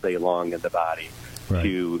on all day long in the body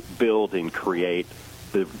to build and create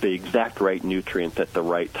the exact right nutrients at the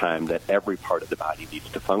right time that every part of the body needs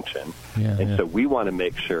to function. So we want to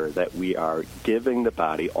make sure that we are giving the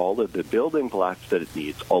body all of the building blocks that it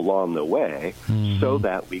needs along the way so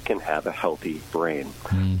that we can have a healthy brain.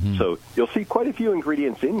 So you'll see quite a few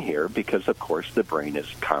ingredients in here because, of course, the brain is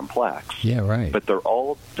complex. But they're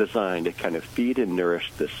all designed to kind of feed and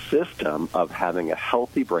nourish the system of having a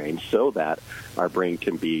healthy brain so that our brain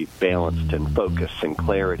can be balanced and focused and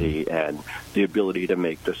clarity and the ability to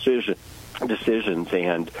make decisions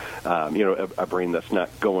and a brain that's not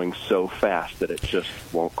going so fast that it just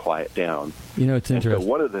won't quiet down. It's interesting. So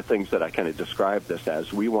one of the things that I kind of describe this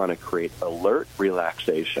as, we want to create alert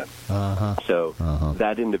relaxation. So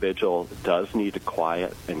that individual does need to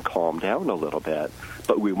quiet and calm down a little bit,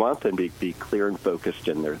 but we want them to be clear and focused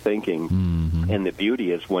in their thinking. And the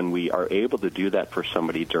beauty is when we are able to do that for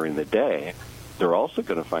somebody during the day, they're also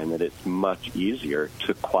going to find that it's much easier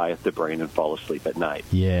to quiet the brain and fall asleep at night.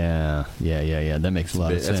 Yeah. That makes a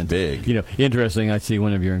lot of sense. That's big. Interesting. I see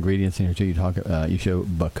one of your ingredients in here too. You show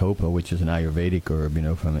bacopa, which is an Ayurvedic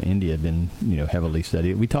herb, from India, been heavily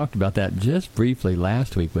studied. We talked about that just briefly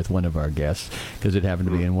last week with one of our guests because it happened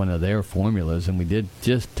to be in one of their formulas, and we did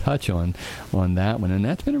just touch on that one, and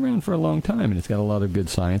that's been around for a long time, and it's got a lot of good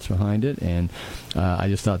science behind it, and I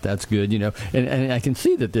just thought that's good, and I can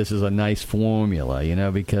see that this is a nice formula,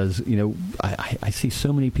 because, I see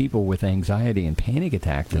so many people with anxiety and panic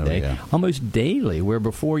attack today, almost daily, where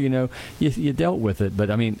before, you dealt with it. But,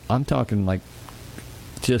 I'm talking like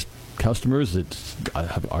just customers that are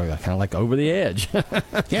kind of like over the edge.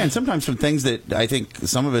 And sometimes some things that I think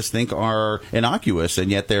some of us think are innocuous, and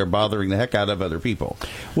yet they're bothering the heck out of other people.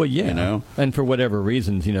 Well, and for whatever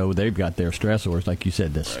reasons, they've got their stressors, like you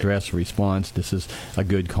said, the stress response. This is a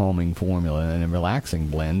good calming formula and a relaxing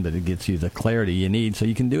blend, but it gets you the clarity you need so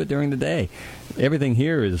you can do it during the day. Everything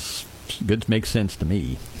here is good, makes sense to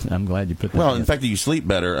me. I'm glad you put that in fact that you sleep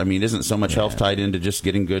better. Isn't so much health tied into just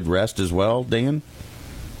getting good rest as well, Dan?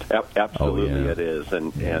 Absolutely, it is,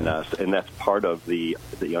 and that's part of the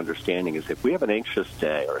understanding is if we have an anxious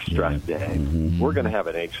day or a stressed day, we're going to have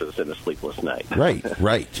an anxious and a sleepless night.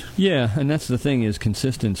 Right. Yeah, and that's the thing is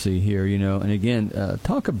consistency here, And again,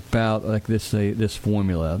 talk about like this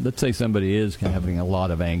formula. Let's say somebody is kind of having a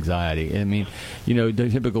lot of anxiety. The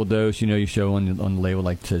typical dose, you show on the label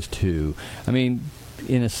like it says 2.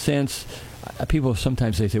 In a sense, people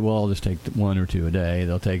sometimes say, well, I'll just take 1 or 2 a day.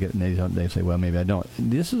 They'll take it, and they say, well, maybe I don't.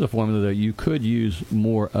 This is a formula that you could use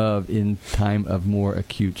more of in time of more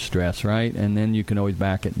acute stress, right? And then you can always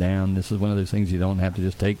back it down. This is one of those things you don't have to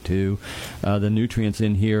just take 2. The nutrients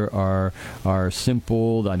in here are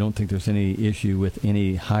simple. I don't think there's any issue with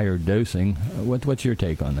any higher dosing. What's your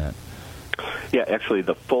take on that? Yeah, actually,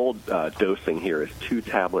 the full dosing here is 2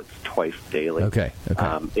 tablets twice daily. Okay.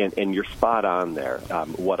 And you're spot on there.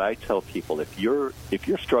 What I tell people, if you're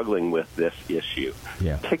struggling with this issue,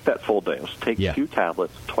 take that full dose. Take 2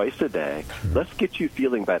 tablets twice a day. Let's get you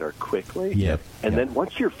feeling better quickly. And then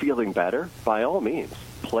once you're feeling better, by all means,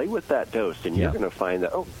 play with that dose, and you're going to find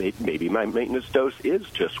that, maybe my maintenance dose is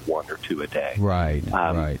just 1 or 2 a day. Right.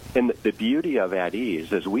 And the beauty of At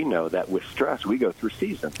Ease is we know that with stress, we go through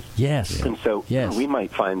seasons. Yes. And so we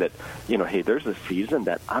might find that, hey, there's a season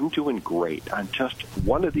that I'm doing great. I'm just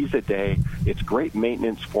 1 of these a day. It's great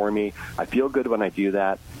maintenance for me. I feel good when I do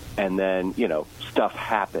that. and then, stuff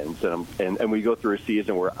happens, and we go through a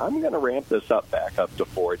season where I'm going to ramp this back up to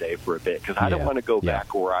 4-day for a bit, because I don't want to go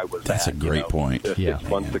back where I was That's at. a great point. 6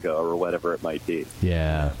 months ago or whatever it might be.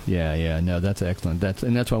 Yeah. No, that's excellent. That's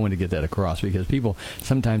why I wanted to get that across, because people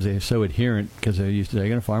sometimes they're so adherent because they're used to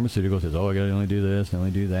taking a pharmaceutical, says, I got to only do this,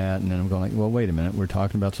 only do that, and then I'm going like, well, wait a minute, we're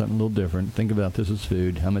talking about something a little different. Think about this as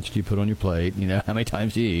food. How much do you put on your plate? How many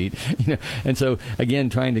times do you eat? And so again,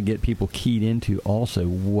 trying to get people keyed into also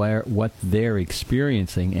what they're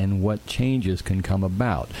experiencing and what changes can come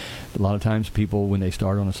about. A lot of times people, when they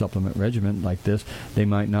start on a supplement regimen like this, they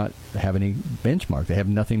might not have any benchmark. They have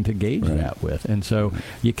nothing to gauge that with. And so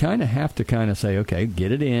you kind of have to say, okay,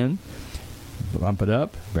 get it in, bump it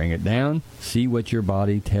up, bring it down, see what your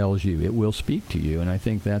body tells you. It will speak to you, and I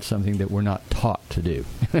think that's something that we're not taught to do.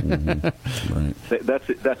 Right.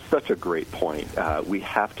 That's such a great point. We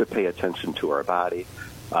have to pay attention to our body.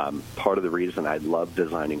 Part of the reason I love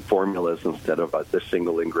designing formulas instead of the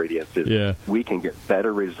single ingredients is we can get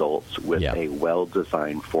better results with a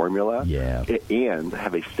well-designed formula and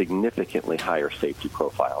have a significantly higher safety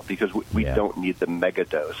profile, because we don't need the mega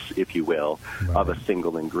dose, if you will, of a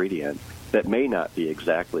single ingredient that may not be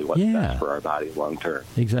exactly what's best for our body long term.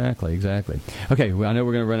 Exactly. Okay, well, I know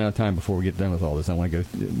we're going to run out of time before we get done with all this. I want to go.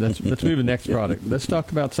 Let's move to the next product. Let's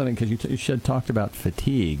talk about something, because you talked about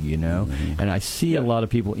fatigue, and I see a lot of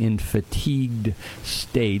people in fatigued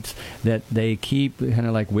states that they keep kind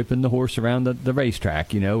of like whipping the horse around the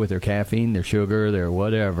racetrack, with their caffeine, their sugar, their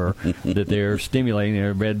whatever that they're stimulating,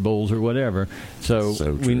 their Red Bulls or whatever.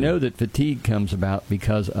 So we know that fatigue comes about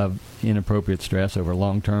because of inappropriate stress over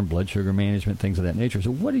long-term blood sugar management, things of that nature.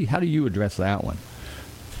 So how do you address that one?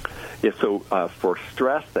 Yeah, so for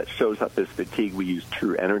stress that shows up as fatigue, we use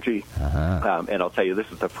True Energy. And I'll tell you,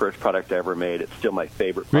 this is the first product I ever made. It's still my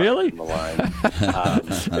favorite product in the line.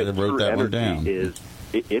 I wrote that one down. It's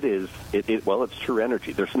True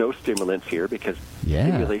Energy. There's no stimulants here, because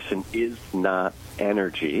stimulation is not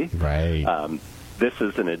energy. Right. This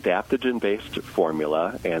is an adaptogen-based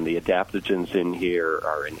formula, and the adaptogens in here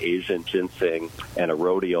are an Asian ginseng and a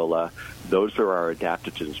rhodiola. Those are our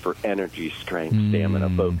adaptogens for energy, strength,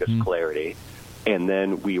 stamina, focus, clarity. And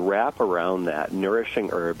then we wrap around that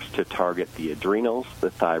nourishing herbs to target the adrenals,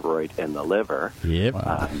 the thyroid, and the liver.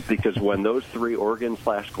 Because when those 3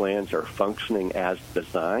 organs/glands are functioning as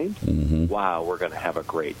designed, we're going to have a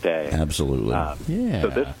great day. Absolutely.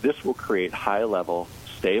 So this will create high-level,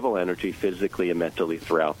 stable energy physically and mentally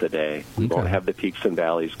throughout the day. We won't have the peaks and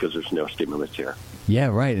valleys because there's no stimulants here. Yeah,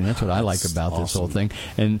 right, and that's what I like about this whole thing.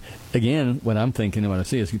 And again, what I'm thinking and what I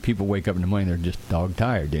see is people wake up in the morning, they're just dog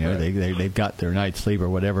tired. They've got their night's sleep or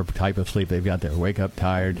whatever type of sleep they've got there. Wake up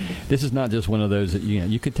tired. This is not just one of those that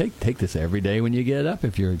you could take this every day when you get up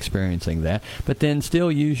if you're experiencing that. But then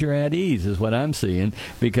still use your at ease is what I'm seeing,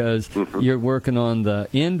 because you're working on the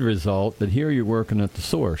end result, but here you're working at the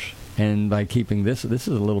source. And by keeping this is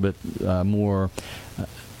a little bit more.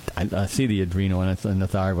 I see the adrenal and the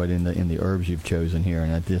thyroid in the herbs you've chosen here,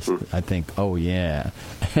 and I think,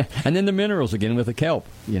 and then the minerals again with the kelp.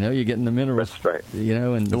 You're getting the minerals. That's right.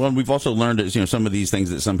 And the one we've also learned is some of these things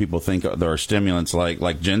that some people think are stimulants,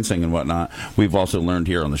 like ginseng and whatnot. We've also learned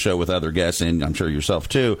here on the show with other guests, and I'm sure yourself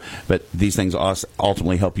too. But these things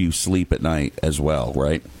ultimately help you sleep at night as well,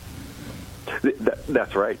 right?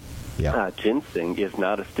 That's right. Yeah. Ginseng is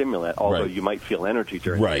not a stimulant, although you might feel energy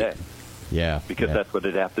during the day. Yeah. Because that's what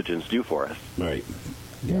adaptogens do for us. Right.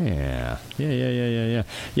 Yeah.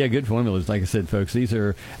 Good formulas, like I said, folks. These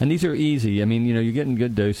are easy. I mean, you're getting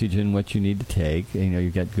good dosage in what you need to take.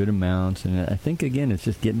 You've got good amounts, and I think again, it's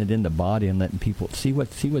just getting it in the body and letting people see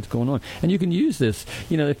what's going on. And you can use this.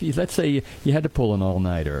 If let's say you had to pull an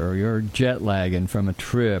all-nighter, or you're jet lagging from a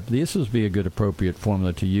trip, this would be a good appropriate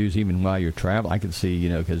formula to use even while you're traveling. I could see,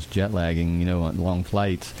 because jet lagging, on long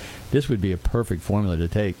flights, this would be a perfect formula to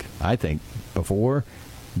take. I think before,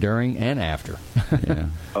 during, and after.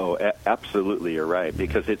 Absolutely, you're right,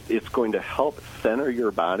 because it's going to help center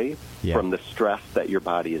your body from the stress that your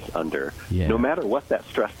body is under, no matter what that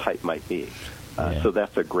stress type might be. So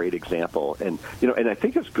that's a great example. And and I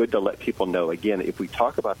think it's good to let people know, again, if we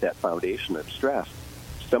talk about that foundation of stress,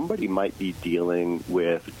 somebody might be dealing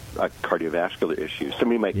with a cardiovascular issue.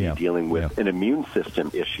 Somebody might be dealing with an immune system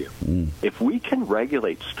issue. If we can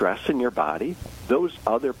regulate stress in your body, those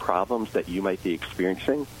other problems that you might be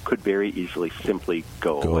experiencing could very easily simply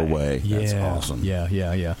go away. That's awesome.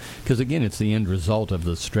 Yeah. Because, again, it's the end result of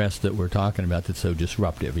the stress that we're talking about that's so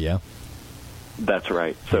disruptive, That's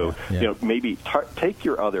right. So, maybe take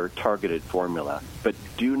your other targeted formula, but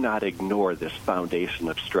do not ignore this foundation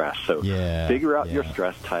of stress. So figure out your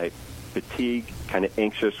stress type, fatigue, kind of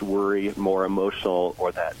anxious, worry, more emotional,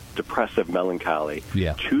 or that depressive melancholy.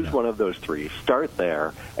 Choose one of those three. Start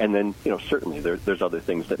there, and then certainly there's other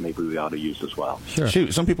things that maybe we ought to use as well. Sure.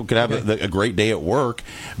 Shoot, some people could have a great day at work,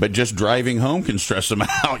 but just driving home can stress them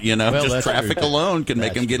out. Just traffic alone can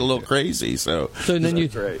make them get a little crazy. So then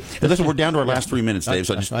listen, we're down to our last 3 minutes, Dave.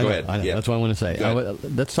 So just go ahead. I know. That's what I want to say.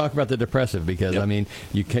 Let's talk about the depressive, because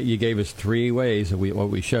you gave us 3 ways of what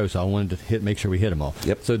we show. So I wanted to make sure we hit them all.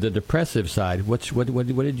 Yep. So the depressive side, what's your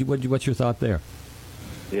thought there?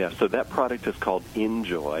 Yeah, so that product is called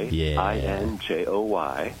Enjoy,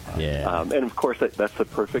 INJOY. Yeah. And, of course, that's the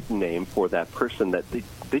perfect name for that person that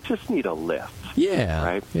they just need a lift. Yeah.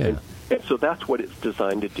 Right? Yeah. And so that's what it's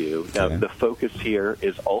designed to do. Now, the focus here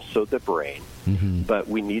is also the brain, but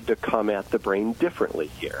we need to come at the brain differently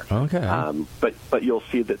here. Okay. But you'll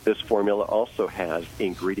see that this formula also has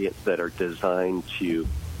ingredients that are designed to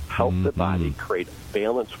help the body create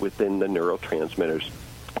balance within the neurotransmitters.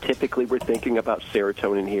 Typically, we're thinking about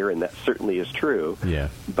serotonin here, and that certainly is true. Yeah.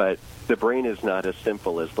 But the brain is not as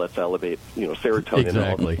simple as let's elevate, serotonin.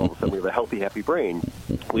 Exactly. All of a sudden we have a healthy, happy brain.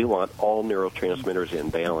 We want all neurotransmitters in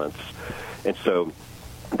balance. And so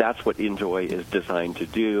that's what Enjoy is designed to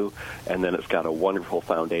do. And then it's got a wonderful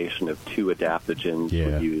foundation of 2 adaptogens.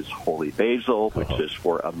 Yeah. We use holy basil, which is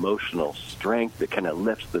for emotional strength. It kind of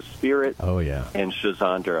lifts the spirit. Oh, yeah. And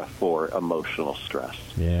Schizandra for emotional stress.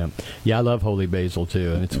 Yeah. Yeah, I love holy basil,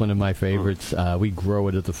 too, and it's one of my favorites. We grow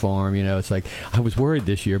it at the farm. It's like I was worried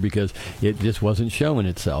this year because it just wasn't showing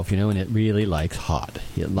itself, and it really likes hot.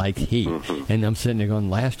 It likes heat. And I'm sitting there going,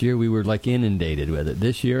 last year we were like inundated with it.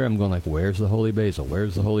 This year I'm going like, where's the holy basil?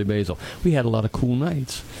 Where's the holy basil? We had a lot of cool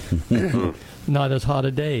nights. Not as hot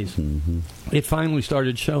of days. It finally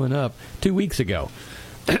started showing up 2 weeks ago.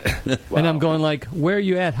 And I'm going like, where are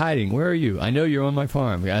you at hiding? Where are you? I know you're on my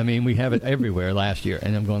farm. I mean, we have it everywhere last year.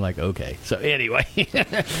 And I'm going like, okay. So anyway.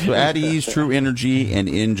 So At Ease, True Energy, and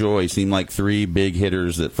Enjoy seem like 3 big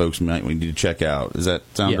hitters that folks might need to check out. Does that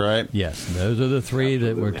sound right? Yes. Those are the 3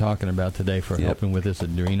 that we're talking about today for helping with this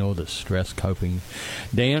adrenal, the stress coping.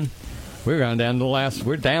 Dan? We're going down to the last.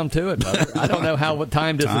 We're down to it, brother. I don't know what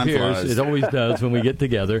time disappears. Time flies. It always does when we get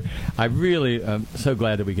together. I really am so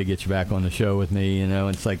glad that we could get you back on the show with me.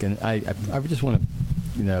 It's like, and I just want to,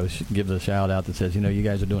 give the shout out that says, you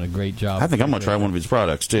guys are doing a great job. I think I'm going to try one of his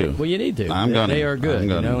products too. Well, you need to. They are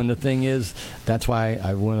good. And the thing is, that's why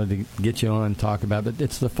I wanted to get you on and talk about it.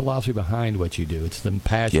 It's the philosophy behind what you do. It's the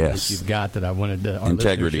passion that you've got that I wanted our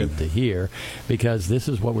listenership to hear, because this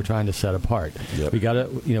is what we're trying to set apart. Yep. We got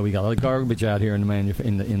a lot of garbage out here in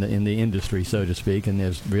the industry, so to speak, and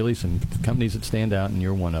there's really some companies that stand out, and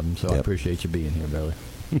you're one of them. So I appreciate you being here, brother.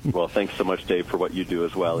 Well, thanks so much, Dave, for what you do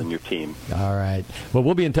as well and your team. All right. Well,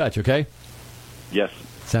 we'll be in touch, okay? Yes.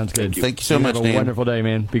 Sounds good. Thank you so much, Dan. Have a wonderful day,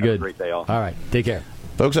 man. Be good. Have a great day, all. All right. Take care.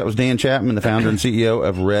 Folks, that was Dan Chapman, the founder and CEO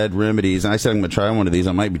of Red Remedies. And I said I'm going to try one of these.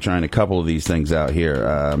 I might be trying a couple of these things out here.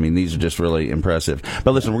 These are just really impressive.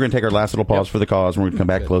 But listen, we're going to take our last little pause for the cause, and we're going to come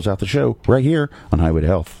back and close out the show right here on Highway to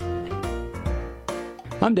Health.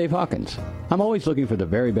 I'm Dave Hawkins. I'm always looking for the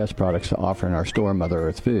very best products to offer in our store, Mother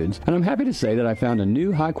Earth Foods, and I'm happy to say that I found a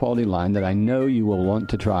new high-quality line that I know you will want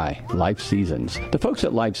to try, Life Seasons. The folks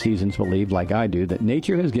at Life Seasons believe, like I do, that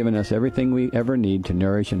nature has given us everything we ever need to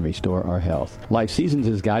nourish and restore our health. Life Seasons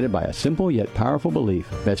is guided by a simple yet powerful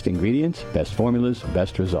belief: best ingredients, best formulas,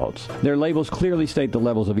 best results. Their labels clearly state the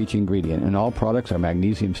levels of each ingredient, and all products are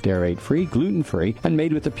magnesium stearate-free, gluten-free, and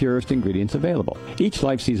made with the purest ingredients available. Each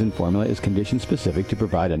Life Season formula is condition-specific to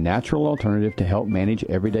provide a natural alternative to help manage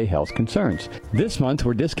everyday health concerns. This month,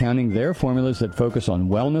 we're discounting their formulas that focus on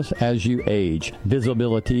wellness as you age: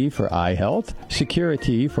 visibility for eye health,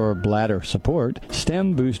 security for bladder support,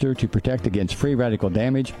 stem booster to protect against free radical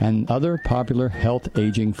damage, and other popular health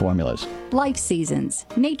aging formulas. Life Seasons.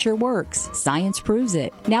 Nature works. Science proves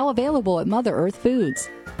it. Now available at Mother Earth Foods.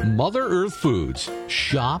 Mother Earth Foods.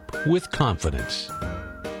 Shop with confidence.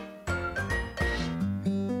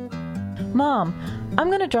 Mom, I'm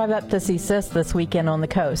going to drive up to see Sis this weekend on the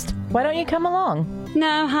coast. Why don't you come along?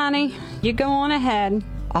 No, honey. You go on ahead.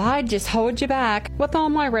 I'd just hold you back with all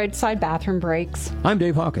my roadside bathroom breaks. I'm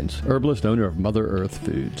Dave Hawkins, herbalist, owner of Mother Earth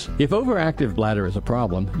Foods. If overactive bladder is a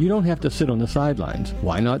problem, you don't have to sit on the sidelines.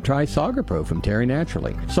 Why not try Saga Pro from Terry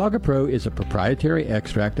Naturally? Saga Pro is a proprietary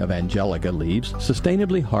extract of angelica leaves,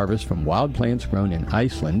 sustainably harvested from wild plants grown in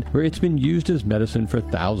Iceland, where it's been used as medicine for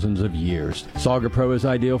thousands of years. Saga Pro is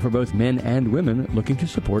ideal for both men and women looking to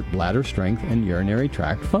support bladder strength and urinary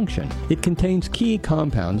tract function. It contains key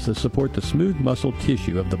compounds that support the smooth muscle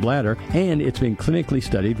tissue of the bladder, and it's been clinically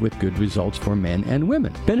studied with good results for men and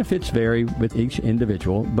women. Benefits vary with each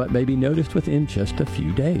individual, but may be noticed within just a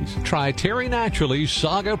few days. Try Terry Naturally's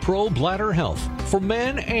Saga Pro Bladder Health for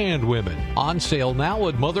men and women. On sale now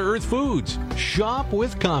at Mother Earth Foods. Shop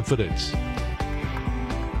with confidence.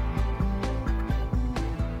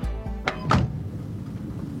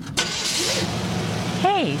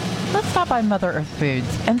 Hey, let's stop by Mother Earth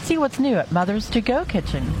Foods and see what's new at Mother's To-Go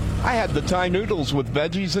Kitchen. I had the Thai noodles with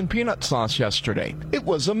veggies and peanut sauce yesterday. It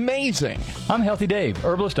was amazing. I'm Healthy Dave,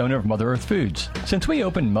 herbalist owner of Mother Earth Foods. Since we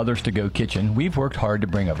opened Mother's To-Go Kitchen, we've worked hard to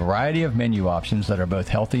bring a variety of menu options that are both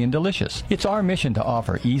healthy and delicious. It's our mission to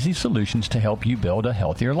offer easy solutions to help you build a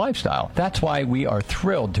healthier lifestyle. That's why we are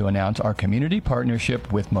thrilled to announce our community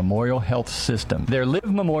partnership with Memorial Health System. Their Live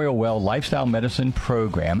Memorial Well Lifestyle Medicine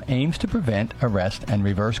program aims to prevent, arrest, and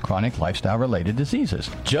reverse chronic lifestyle-related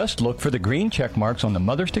diseases. Just look for the green check marks on the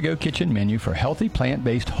Mother's To-Go Kitchen menu for healthy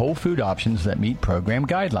plant-based whole food options that meet program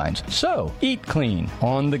guidelines. So, eat clean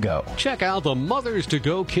on the go. Check out the Mother's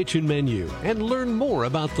To-Go Kitchen menu and learn more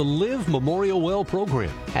about the Live Memorial Well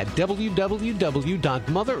program at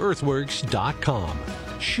www.motherearthworks.com.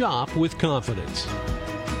 Shop with confidence.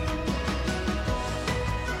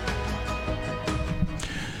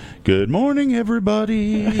 Good morning,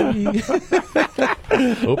 everybody.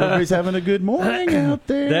 Hope everybody's having a good morning out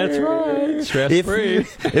there. That's right. Stress-free.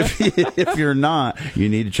 If you're not, you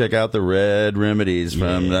need to check out the Red Remedies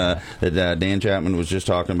from that Dan Chapman was just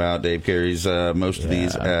talking about. Dave carries most of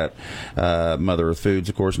these at Mother Earth Foods,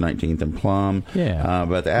 of course, 19th and Plum. Yeah.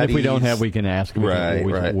 But the if we don't have, we can ask. We can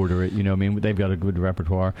always order it. You know, I mean, they've got a good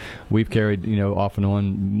repertoire. We've carried, off and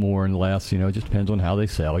on, more and less. It just depends on how they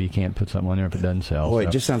sell. You can't put something on there if it doesn't sell. Boy,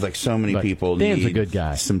 it just sounds like so many people Dan's need a good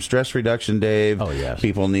guy. Some stress reduction, Dave. Oh, yes.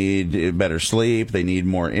 People need better sleep. They need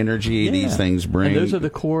more energy. Yeah. These things bring. And those are the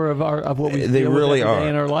core of what we they really are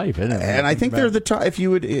in our life, isn't it? And I think they're the top. If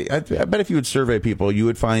you would, I bet if you would survey people, you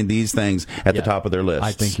would find these things at the top of their list.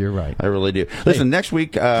 I think you're right. I really do. Listen, next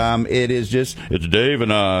week it's Dave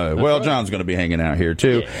and I. Well, right. John's going to be hanging out here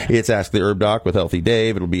too. Yeah. It's Ask the Herb Doc with Healthy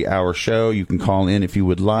Dave. It'll be our show. You can call in if you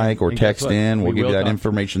would like, or text in. We'll give you that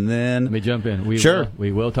information then. Let me jump in.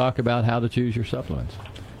 We will talk about how to choose your supplements.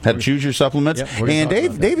 How to choose your supplements. Yep,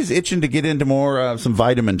 and Dave is itching to get into more some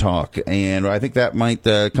vitamin talk, and I think that might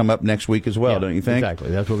come up next week as well, don't you think? Exactly.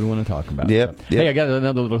 That's what we want to talk about. Yep. Hey, I got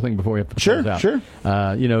another little thing before we have to close out. Sure.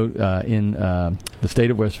 In the state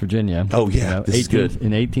of West Virginia. Oh, yeah. This is good.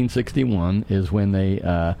 In 1861 is when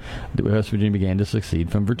West Virginia began to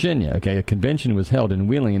secede from Virginia. Okay, a convention was held in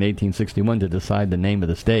Wheeling in 1861 to decide the name of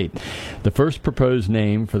the state. The first proposed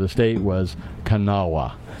name for the state was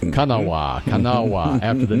Kanawha,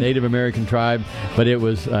 after the Native American tribe, but it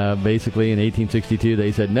was basically in 1862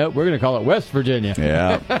 they said, nope, we're going to call it West Virginia.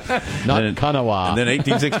 Yeah. Not Kanawha. And then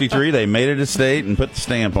 1863 they made it a state and put the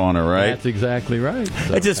stamp on it, right? That's exactly right.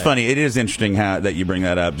 So, it's just funny. It is interesting that you bring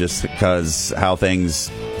that up, just because how things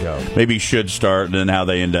maybe should start and then how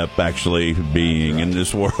they end up actually being in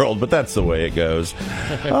this world, but that's the way it goes.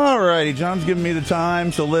 All righty, John's giving me the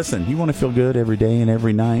time, so listen, you want to feel good every day and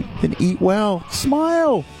every night, then eat well,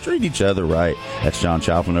 smile, treat each other right. That's John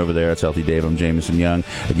Chaplin over there. That's Healthy Dave. I'm Jameson Young.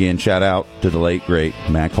 Again, shout out to the late, great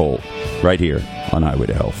Mac Holt right here on Highway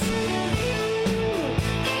to Health.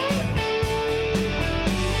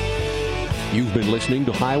 You've been listening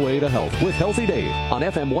to Highway to Health with Healthy Dave on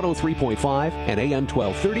FM 103.5 and AM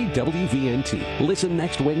 1230 WVNT. Listen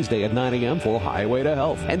next Wednesday at 9 a.m. for Highway to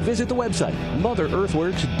Health. And visit the website,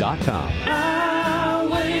 motherearthworks.com.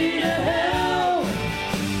 Highway to Health.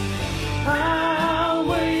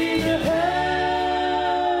 Highway to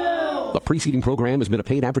Health. The preceding program has been a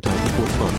paid advertisement for its sponsor.